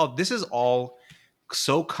like, oh, this is all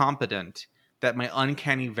so competent that my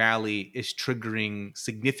uncanny valley is triggering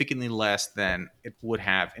significantly less than it would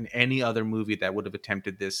have in any other movie that would have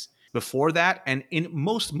attempted this before that, and in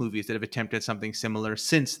most movies that have attempted something similar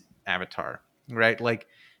since Avatar, right? Like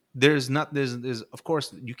there's of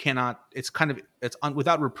course you cannot, it's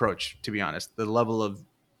without reproach, to be honest, the level of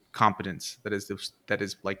competence that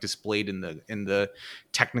is like displayed in the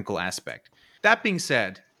technical aspect. That being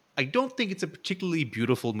said, I don't think it's a particularly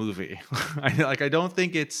beautiful movie. I don't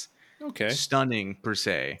think it's stunning per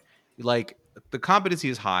se. Like the competency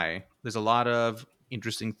is high. There's a lot of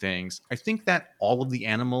interesting things. I think that all of the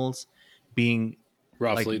animals being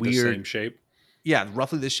roughly like weird, the same shape. Yeah,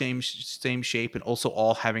 roughly the same shape, and also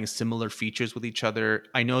all having similar features with each other.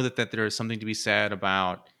 I know that there is something to be said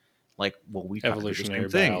about like we evolutionary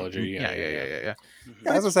biology. Yeah. Yeah,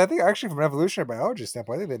 as I said, I think actually from an evolutionary biology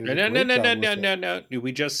standpoint, I think they did No.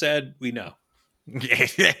 We just said we know.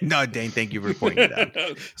 No, Dane, thank you for pointing it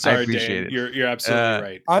out. Sorry, I appreciate Dane. it. You're absolutely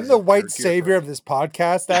right. I'm the white savior of this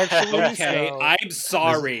podcast, actually. Okay, so. I'm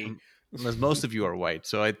sorry. Unless most of you are white,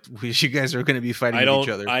 so you guys are going to be fighting with each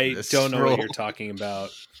other. I don't know what you're talking about.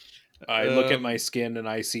 I look at my skin and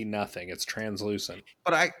I see nothing. It's translucent.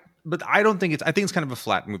 But I don't think I think it's kind of a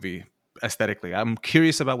flat movie aesthetically. I'm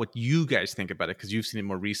curious about what you guys think about it, because you've seen it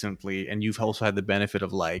more recently, and you've also had the benefit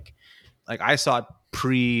of like I saw it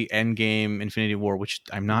pre-Endgame Infinity War, which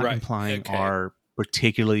I'm not implying are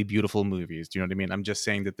particularly beautiful movies. Do you know what I mean? I'm just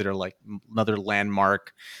saying that they're like another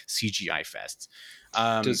landmark CGI fest.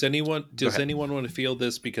 Does anyone go ahead. want to feel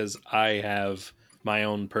this? Because I have my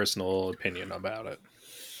own personal opinion about it.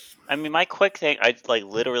 I mean, my quick thing, I like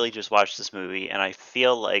literally just watched this movie, and I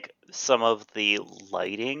feel like some of the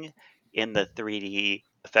lighting in the 3D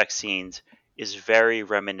effect scenes is very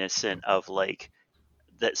reminiscent of like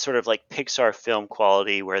that sort of like Pixar film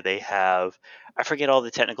quality where they have, I forget all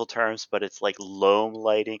the technical terms, but it's like loam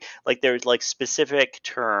lighting. Like there's like specific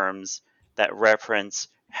terms that reference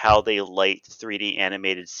how they light 3D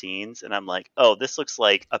animated scenes, and I'm like, oh, this looks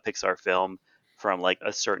like a Pixar film from like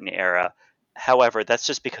a certain era. However, that's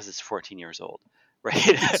just because it's 14 years old,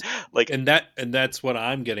 right? Like, And that's what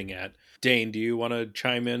I'm getting at. Dane, do you want to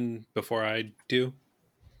chime in before I do?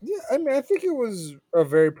 Yeah, I mean, I think it was a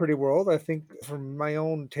very pretty world. I think from my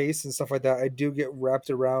own taste and stuff like that, I do get wrapped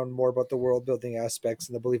around more about the world building aspects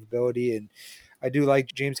and the believability. And I do like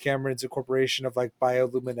James Cameron's incorporation of like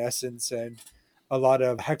bioluminescence and a lot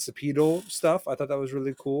of hexapedal stuff. I thought that was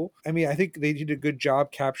really cool. I mean, I think they did a good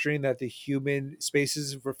job capturing that the human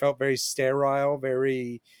spaces felt very sterile,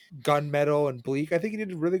 very gunmetal and bleak. I think he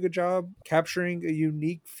did a really good job capturing a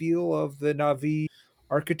unique feel of the Na'vi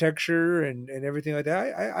architecture and everything like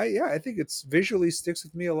that. Yeah, I think it's visually sticks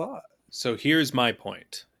with me a lot. So here's my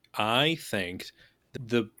point. I think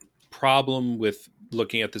the problem with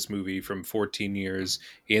looking at this movie from 14 years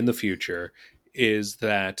in the future is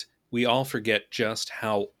that we all forget just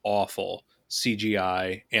how awful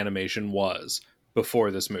CGI animation was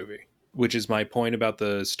before this movie, which is my point about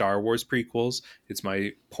the Star Wars prequels. It's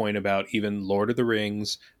my point about even Lord of the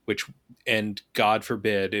Rings, which, and God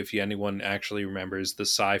forbid if anyone actually remembers the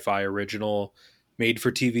sci-fi original made for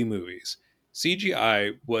TV movies.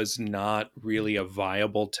 CGI was not really a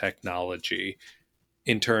viable technology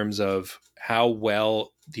in terms of how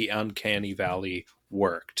well the Uncanny Valley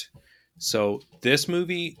worked. So this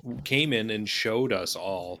movie came in and showed us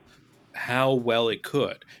all how well it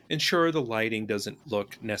could. And sure, the lighting doesn't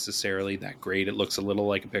look necessarily that great. It looks a little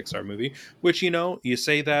like a Pixar movie, which, you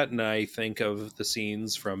say that and I think of the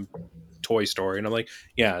scenes from Toy Story and I'm like,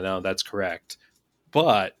 yeah, no, that's correct.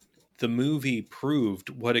 But the movie proved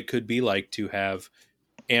what it could be like to have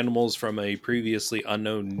animals from a previously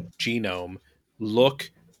unknown genome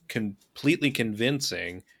look completely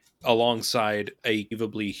convincing alongside a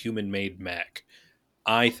believably human-made mech.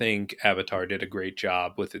 I think Avatar did a great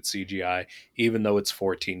job with its CGI, even though it's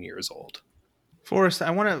 14 years old. Forrest,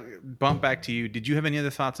 I want to bump back to you. Did you have any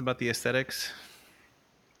other thoughts about the aesthetics?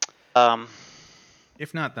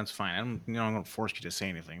 If not, that's fine. I'm going to force you to say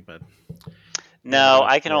anything, but no,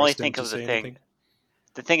 I can only think of the thing. Anything.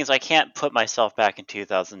 The thing is, I can't put myself back in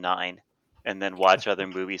 2009 and then watch other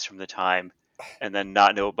movies from the time and then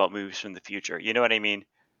not know about movies from the future. You know what I mean?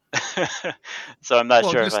 So I'm not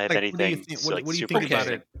sure if I have anything. What do you think about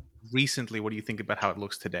it recently? What do you think about how it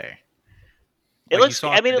looks today? It looks.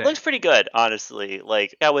 I mean, it looks pretty good, honestly.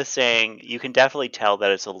 Like I was saying, you can definitely tell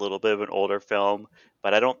that it's a little bit of an older film,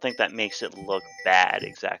 but I don't think that makes it look bad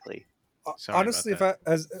exactly. Honestly,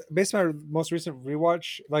 based on my most recent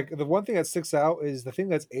rewatch, like the one thing that sticks out is the thing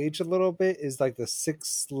that's aged a little bit is like the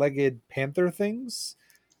 6-legged panther things.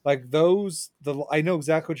 Like those, I know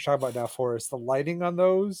exactly what you're talking about now, Forrest. The lighting on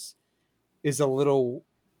those is a little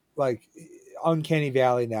like Uncanny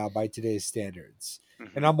Valley now by today's standards.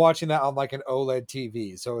 Mm-hmm. And I'm watching that on like an OLED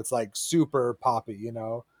TV, so it's like super poppy,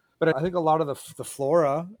 But I think a lot of the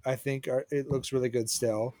flora, I think it looks really good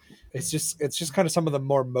still. It's just kind of some of the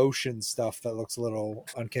more motion stuff that looks a little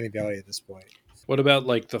Uncanny Valley at this point. What about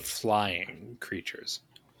like the flying creatures?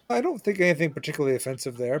 I don't think anything particularly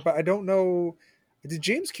offensive there, but I don't know. Did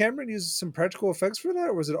James Cameron use some practical effects for that,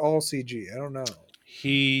 or was it all CG? I don't know.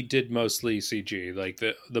 He did mostly CG. Like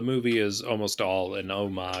the movie is almost all an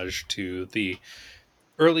homage to the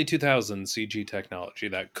early 2000s CG technology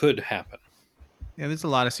that could happen. Yeah, there's a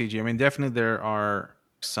lot of CG. I mean, definitely there are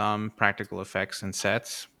some practical effects and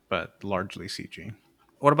sets, but largely CG.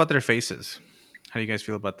 What about their faces? How do you guys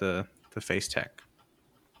feel about the face tech?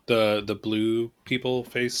 The blue people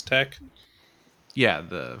face tech? Yeah,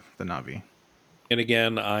 the Na'vi. And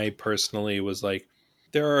again, I personally was like,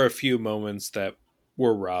 there are a few moments that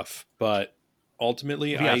were rough, but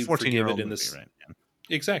ultimately I forgive it in this. Right? Yeah.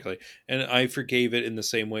 Exactly. And I forgave it in the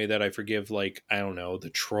same way that I forgive, like, I don't know, the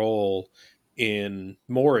troll in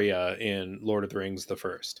Moria in Lord of the Rings the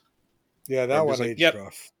First. Yeah, that one aged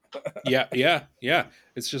rough. yeah.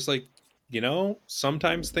 It's just like,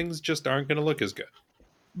 sometimes things just aren't going to look as good.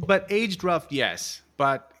 But aged rough, yes.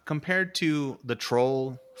 But compared to the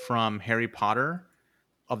troll from Harry Potter,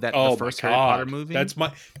 of that the first Harry Potter movie, that's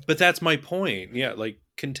my point. Yeah, like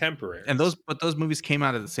contemporaries. And those movies came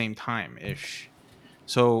out at the same time ish.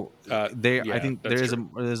 So I think there's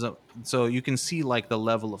a so you can see like the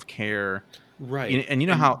level of care, right? And you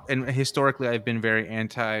know how, and historically I've been very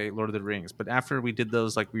anti Lord of the Rings, but after we did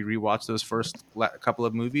those, like we rewatched those first couple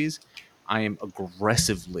of movies, I am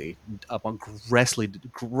aggressively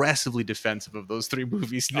defensive of those three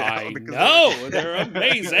movies now. I know they're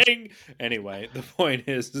amazing. Anyway, the point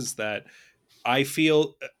is that I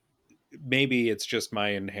feel, maybe it's just my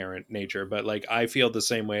inherent nature, but like I feel the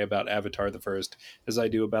same way about Avatar the First as I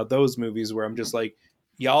do about those movies, where I'm just like,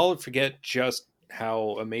 y'all forget just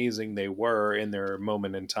how amazing they were in their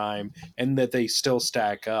moment in time, and that they still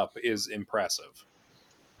stack up is impressive.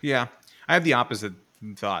 Yeah, I have the opposite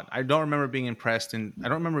thought. I don't remember being impressed, and I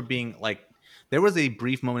don't remember being like, there was a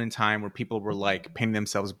brief moment in time where people were like painting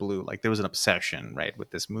themselves blue, like there was an obsession, right, with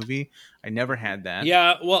this movie. I never had that.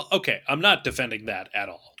 Yeah, well, okay, I'm not defending that at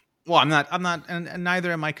all. Well, I'm not, and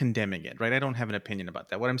neither am I condemning it, right? I don't have an opinion about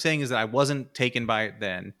that. What I'm saying is that I wasn't taken by it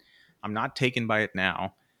then. I'm not taken by it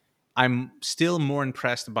now. I'm still more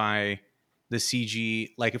impressed by the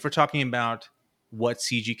CG. Like if we're talking about what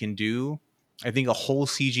CG can do, I think a whole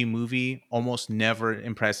CG movie almost never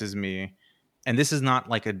impresses me. And this is not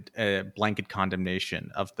like a blanket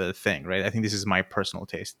condemnation of the thing, right? I think this is my personal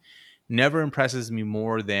taste. Never impresses me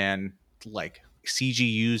more than like CG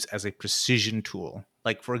used as a precision tool.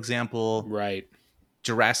 Like for example, right,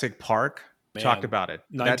 Jurassic Park talked about it.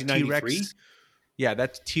 1993.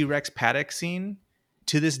 That T-Rex paddock scene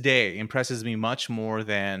to this day impresses me much more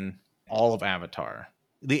than all of Avatar.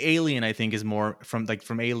 The Alien, I think, is more from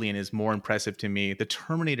Alien is more impressive to me. The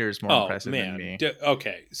Terminator is more impressive than me.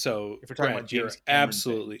 Okay, so if we're talking about James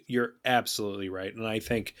Cameron, you're absolutely right, and I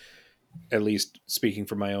think, at least speaking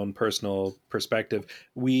from my own personal perspective,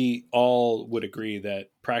 we all would agree that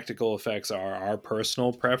practical effects are our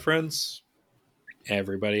personal preference.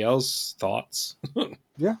 Everybody else, thoughts?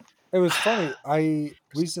 Yeah. It was funny. I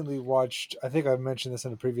recently watched, I think I mentioned this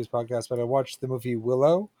in a previous podcast, but I watched the movie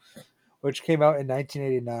Willow, which came out in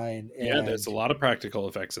 1989. Yeah, there's a lot of practical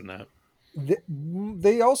effects in that.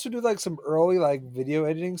 They also do like some early like video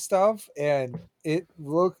editing stuff, and it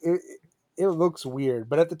looks weird,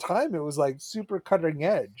 but at the time it was like super cutting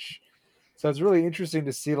edge. So it's really interesting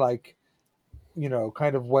to see like,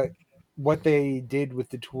 kind of what they did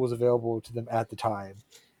with the tools available to them at the time,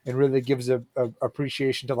 and really gives a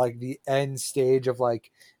appreciation to like the end stage of like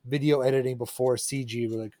video editing before CG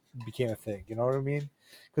really became a thing. You know what I mean?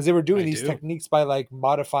 Because they were doing these techniques by like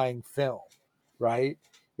modifying film, right?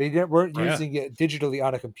 They weren't using it digitally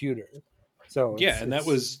on a computer. So and that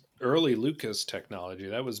was early Lucas technology.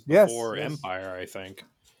 That was before Empire, I think.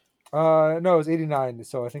 No, it was 89.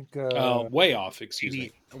 So I think way off. Excuse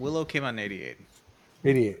me. Willow came out in 88.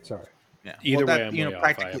 88. Sorry. Yeah. Either way, I'm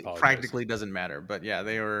way practically doesn't matter, but yeah,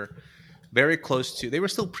 they were very close to. They were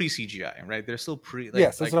still pre CGI, right? They're still pre. Like,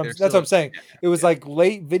 yes, that's what I'm saying. Yeah, it was like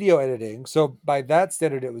late video editing, so by that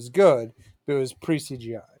standard, it was good, but it was pre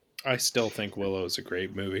CGI. I still think Willow is a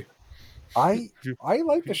great movie. I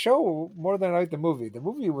like the show more than I like the movie. The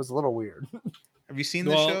movie was a little weird. Have you seen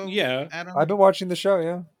the show? Yeah, Adam. I've been watching the show.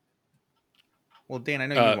 Yeah. Well, Dan, I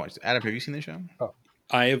know you watched it. Adam, have you seen the show? Oh.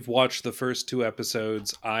 I have watched the first 2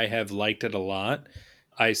 episodes. I have liked it a lot.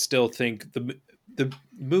 I still think the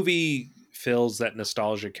movie fills that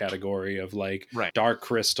nostalgia category of like Dark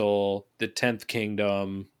Crystal, The 10th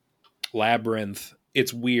Kingdom, Labyrinth.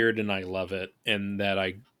 It's weird and I love it. And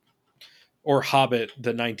or Hobbit,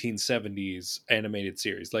 the 1970s animated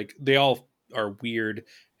series. Like they all are weird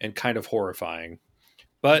and kind of horrifying.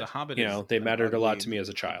 But, they mattered a lot to me as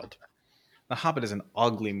a child. The Hobbit is an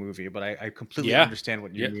ugly movie, but I completely understand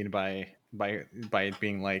what you mean by it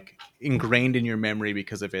being like ingrained in your memory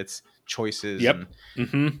because of its choices. Yep.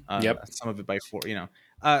 And, some of it by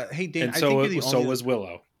hey Dan, and so was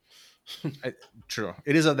Willow. True,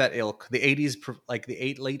 it is of that ilk. The 80s, like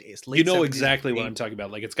the late. You know exactly what I'm talking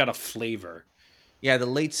about. Like it's got a flavor. Yeah, the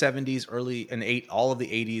late 70s, early and all of the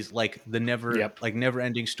 80s, like the never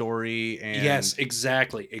ending story. And yes,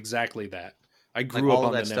 exactly that. I grew up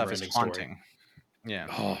on that stuff is haunting. Story. Yeah.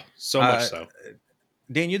 Oh, so much so.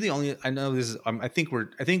 Dan, you're the only. I know this is. I think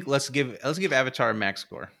let's give Avatar a max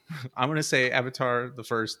score. I'm gonna say Avatar the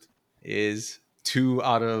first is 2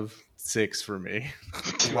 out of 6 for me.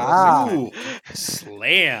 Wow. Ooh,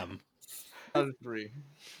 slam. Out of 3.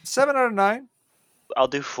 7 out of 9. I'll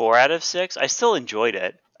do 4 out of 6. I still enjoyed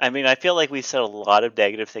it. I mean, I feel like we said a lot of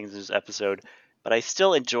negative things in this episode, but I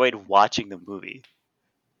still enjoyed watching the movie.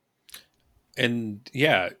 And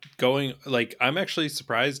I'm actually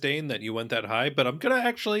surprised, Dane, that you went that high, but I'm gonna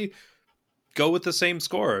actually go with the same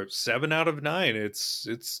score, 7 out of 9.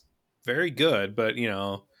 It's very good, but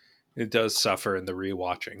it does suffer in the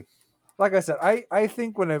rewatching. Like I said, I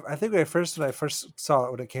think when I first saw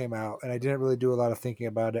it when it came out, and I didn't really do a lot of thinking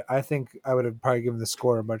about it, I think I would have probably given the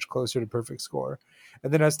score much closer to perfect score.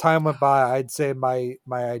 And then as time went by, I'd say my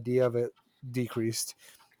idea of it decreased.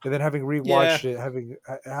 And then having rewatched it,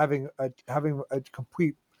 having a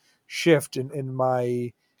complete shift in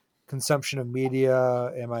my consumption of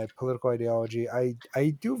media and my political ideology, I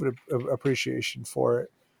do have an appreciation for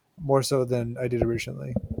it more so than I did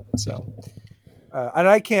originally. So. And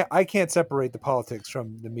I can't separate the politics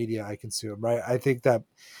from the media I consume, right? I think that,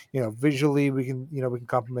 visually we can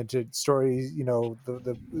complement it. Stories,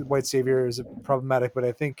 the white savior is problematic, but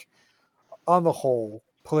I think on the whole,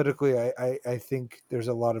 politically, I think there's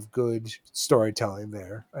a lot of good storytelling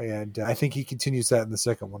there, and I think he continues that in the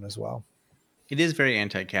second one as well. It is very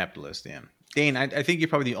anti-capitalist, Dan. Dane, I think you're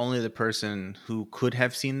probably the only other person who could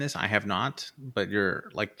have seen this. I have not, but you're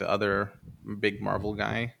like the other big Marvel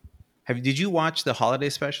guy. Did you watch the holiday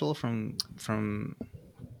special from?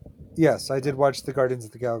 Yes, I did watch the Guardians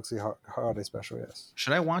of the Galaxy holiday special. Yes.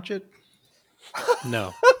 Should I watch it?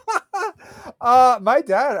 No. My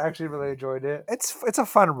dad actually really enjoyed it. It's a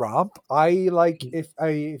fun romp. I like if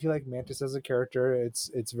you like Mantis as a character,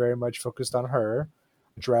 it's very much focused on her.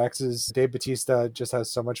 Dave Bautista just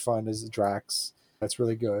has so much fun as Drax. That's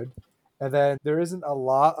really good. And then there isn't a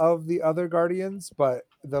lot of the other Guardians, but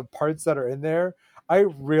the parts that are in there, I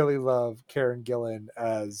really love Karen Gillan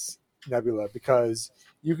as Nebula because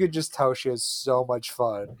you could just tell she has so much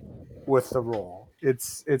fun with the role.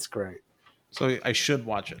 It's great. So I should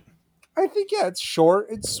watch it. I think it's short,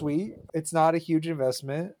 it's sweet, it's not a huge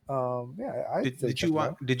investment.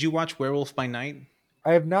 Did you watch Werewolf by Night?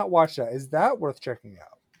 I have not watched that. Is that worth checking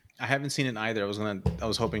out? I haven't seen it either. I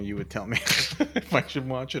was hoping you would tell me if I should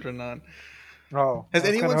watch it or not. Oh, has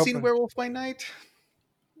anyone seen Werewolf by Night?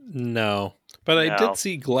 No, but I did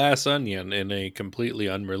see Glass Onion in a completely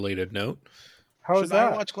unrelated note. How is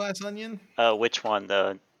that? I watch Glass Onion? Which one?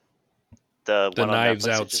 The Knives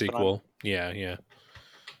Out sequel. Yeah.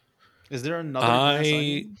 Is there another Glass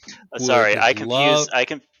Onion? Sorry,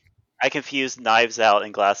 I confused Knives Out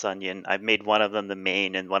and Glass Onion. I made one of them the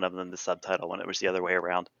main and one of them the subtitle when it was the other way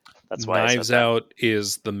around. That's why Knives Out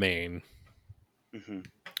is the main. Mm-hmm.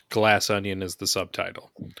 Glass Onion is the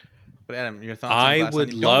subtitle. But Adam, your thoughts? I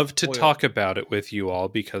would love to talk about it with you all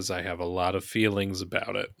because I have a lot of feelings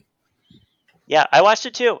about it. Yeah, I watched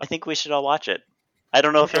it too. I think we should all watch it. I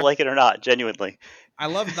don't know if you'll like it or not, genuinely. I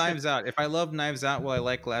love Knives Out. If I love Knives Out, will I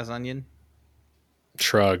like Glass Onion?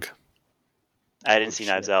 Shrug. I didn't see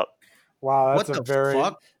Knives Out. Wow, that was a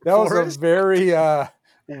very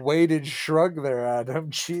weighted shrug there, Adam.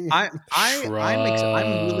 Gee. I'm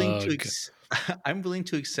willing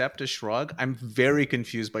to accept a shrug. I'm very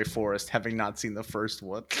confused by Forrest having not seen the first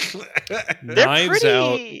one.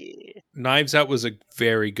 Knives Out was a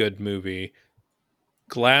very good movie.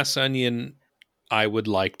 Glass Onion, I would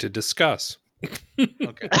like to discuss.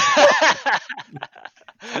 Okay.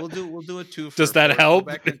 We'll do a two. Does that help?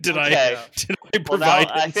 Did I provide?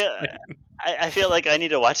 I feel like I need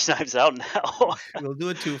to watch Knives Out now. We'll do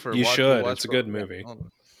a two for. You should. It's a good movie.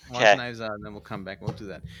 Watch Knives Out, and then we'll come back. We'll do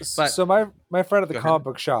that. But so my friend at the comic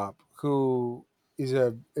book shop, who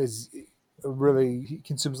is really he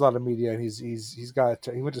consumes a lot of media, and he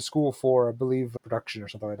went to school for, I believe, production or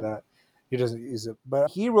something like that. He doesn't use it,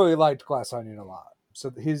 but he really liked Glass Onion a lot.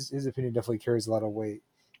 So his opinion definitely carries a lot of weight.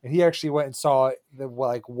 And he actually went and saw it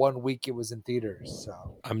 1 week it was in theaters.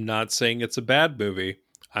 So I'm not saying it's a bad movie.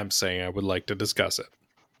 I'm saying I would like to discuss it.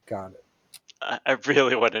 Got it. I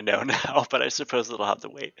really want to know now, but I suppose it'll have to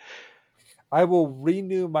wait. I will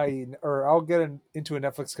renew I'll get into a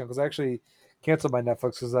Netflix account because I actually canceled my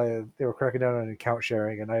Netflix because they were cracking down on account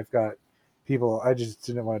sharing, and I've got people. I just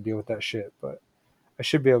didn't want to deal with that shit, but I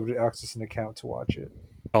should be able to access an account to watch it.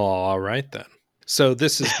 All right then. So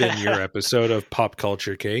this has been your episode of Pop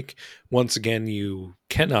Culture Cake. Once again, you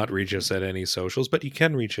cannot reach us at any socials, but you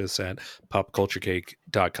can reach us at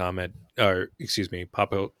popculturecake.com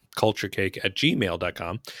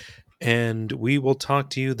popculturecake@gmail.com. And we will talk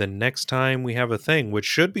to you the next time we have a thing, which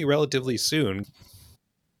should be relatively soon.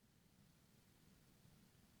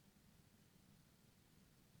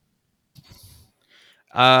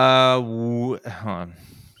 Hold on.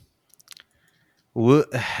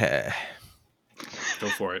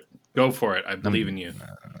 Go for it. I believe in you.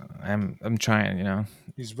 I'm trying,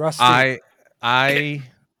 He's rusty. Hey,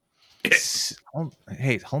 hold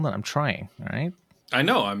on. I'm trying. All right. I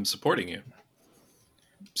know. I'm supporting you.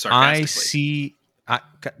 Sarcastically. God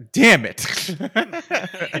damn it.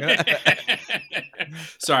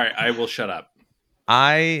 Sorry, I will shut up.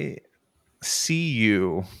 I see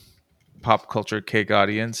you pop culture cake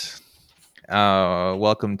audience.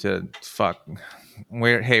 Welcome to fuck.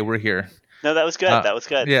 We're here. No, that was good. That was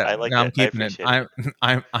good. Yeah, I liked no, I'm it. I keeping it. appreciate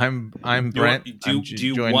it. I'm Brent. Do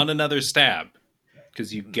you want another stab?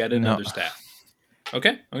 Because you get another stab.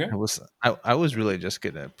 Okay. I was really just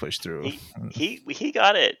gonna push through. He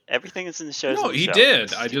got it. Everything is in the show. No, he show. did.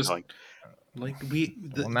 Let's I keep just going. like we.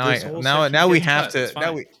 Now we have to.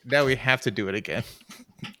 Now we have to do it again.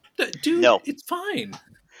 Dude, No. It's fine.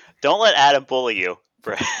 Don't let Adam bully you,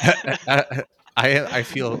 Brett. I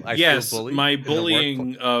feel bullied my in the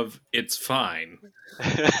bullying of it's fine.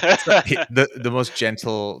 the most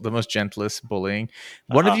gentlest bullying.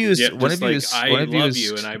 One of you is I love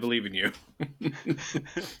you and I believe in you.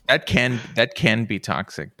 that can be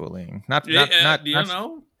toxic bullying. Not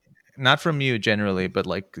from you generally, but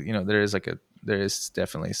like, you know, there is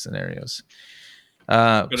definitely scenarios.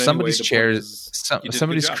 Somebody's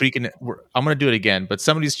somebody's creaking. I'm gonna do it again, but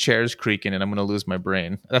somebody's chair is creaking, and I'm gonna lose my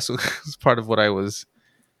brain. That's part of what I was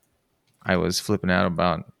flipping out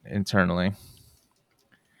about internally.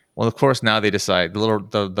 Well, of course, now they decide.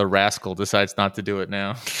 The rascal decides not to do it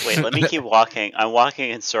now. Wait, let me keep walking. I'm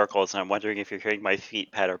walking in circles, and I'm wondering if you're hearing my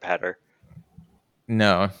feet patter patter.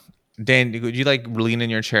 No, Dan, would you like lean in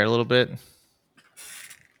your chair a little bit?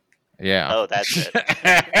 Yeah. Oh, that's it.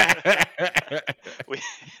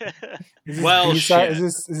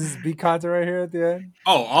 Is this beat content right here at the end?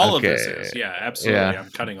 Oh, all of this is. Yeah, absolutely. Yeah. I'm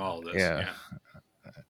cutting all of this. Yeah.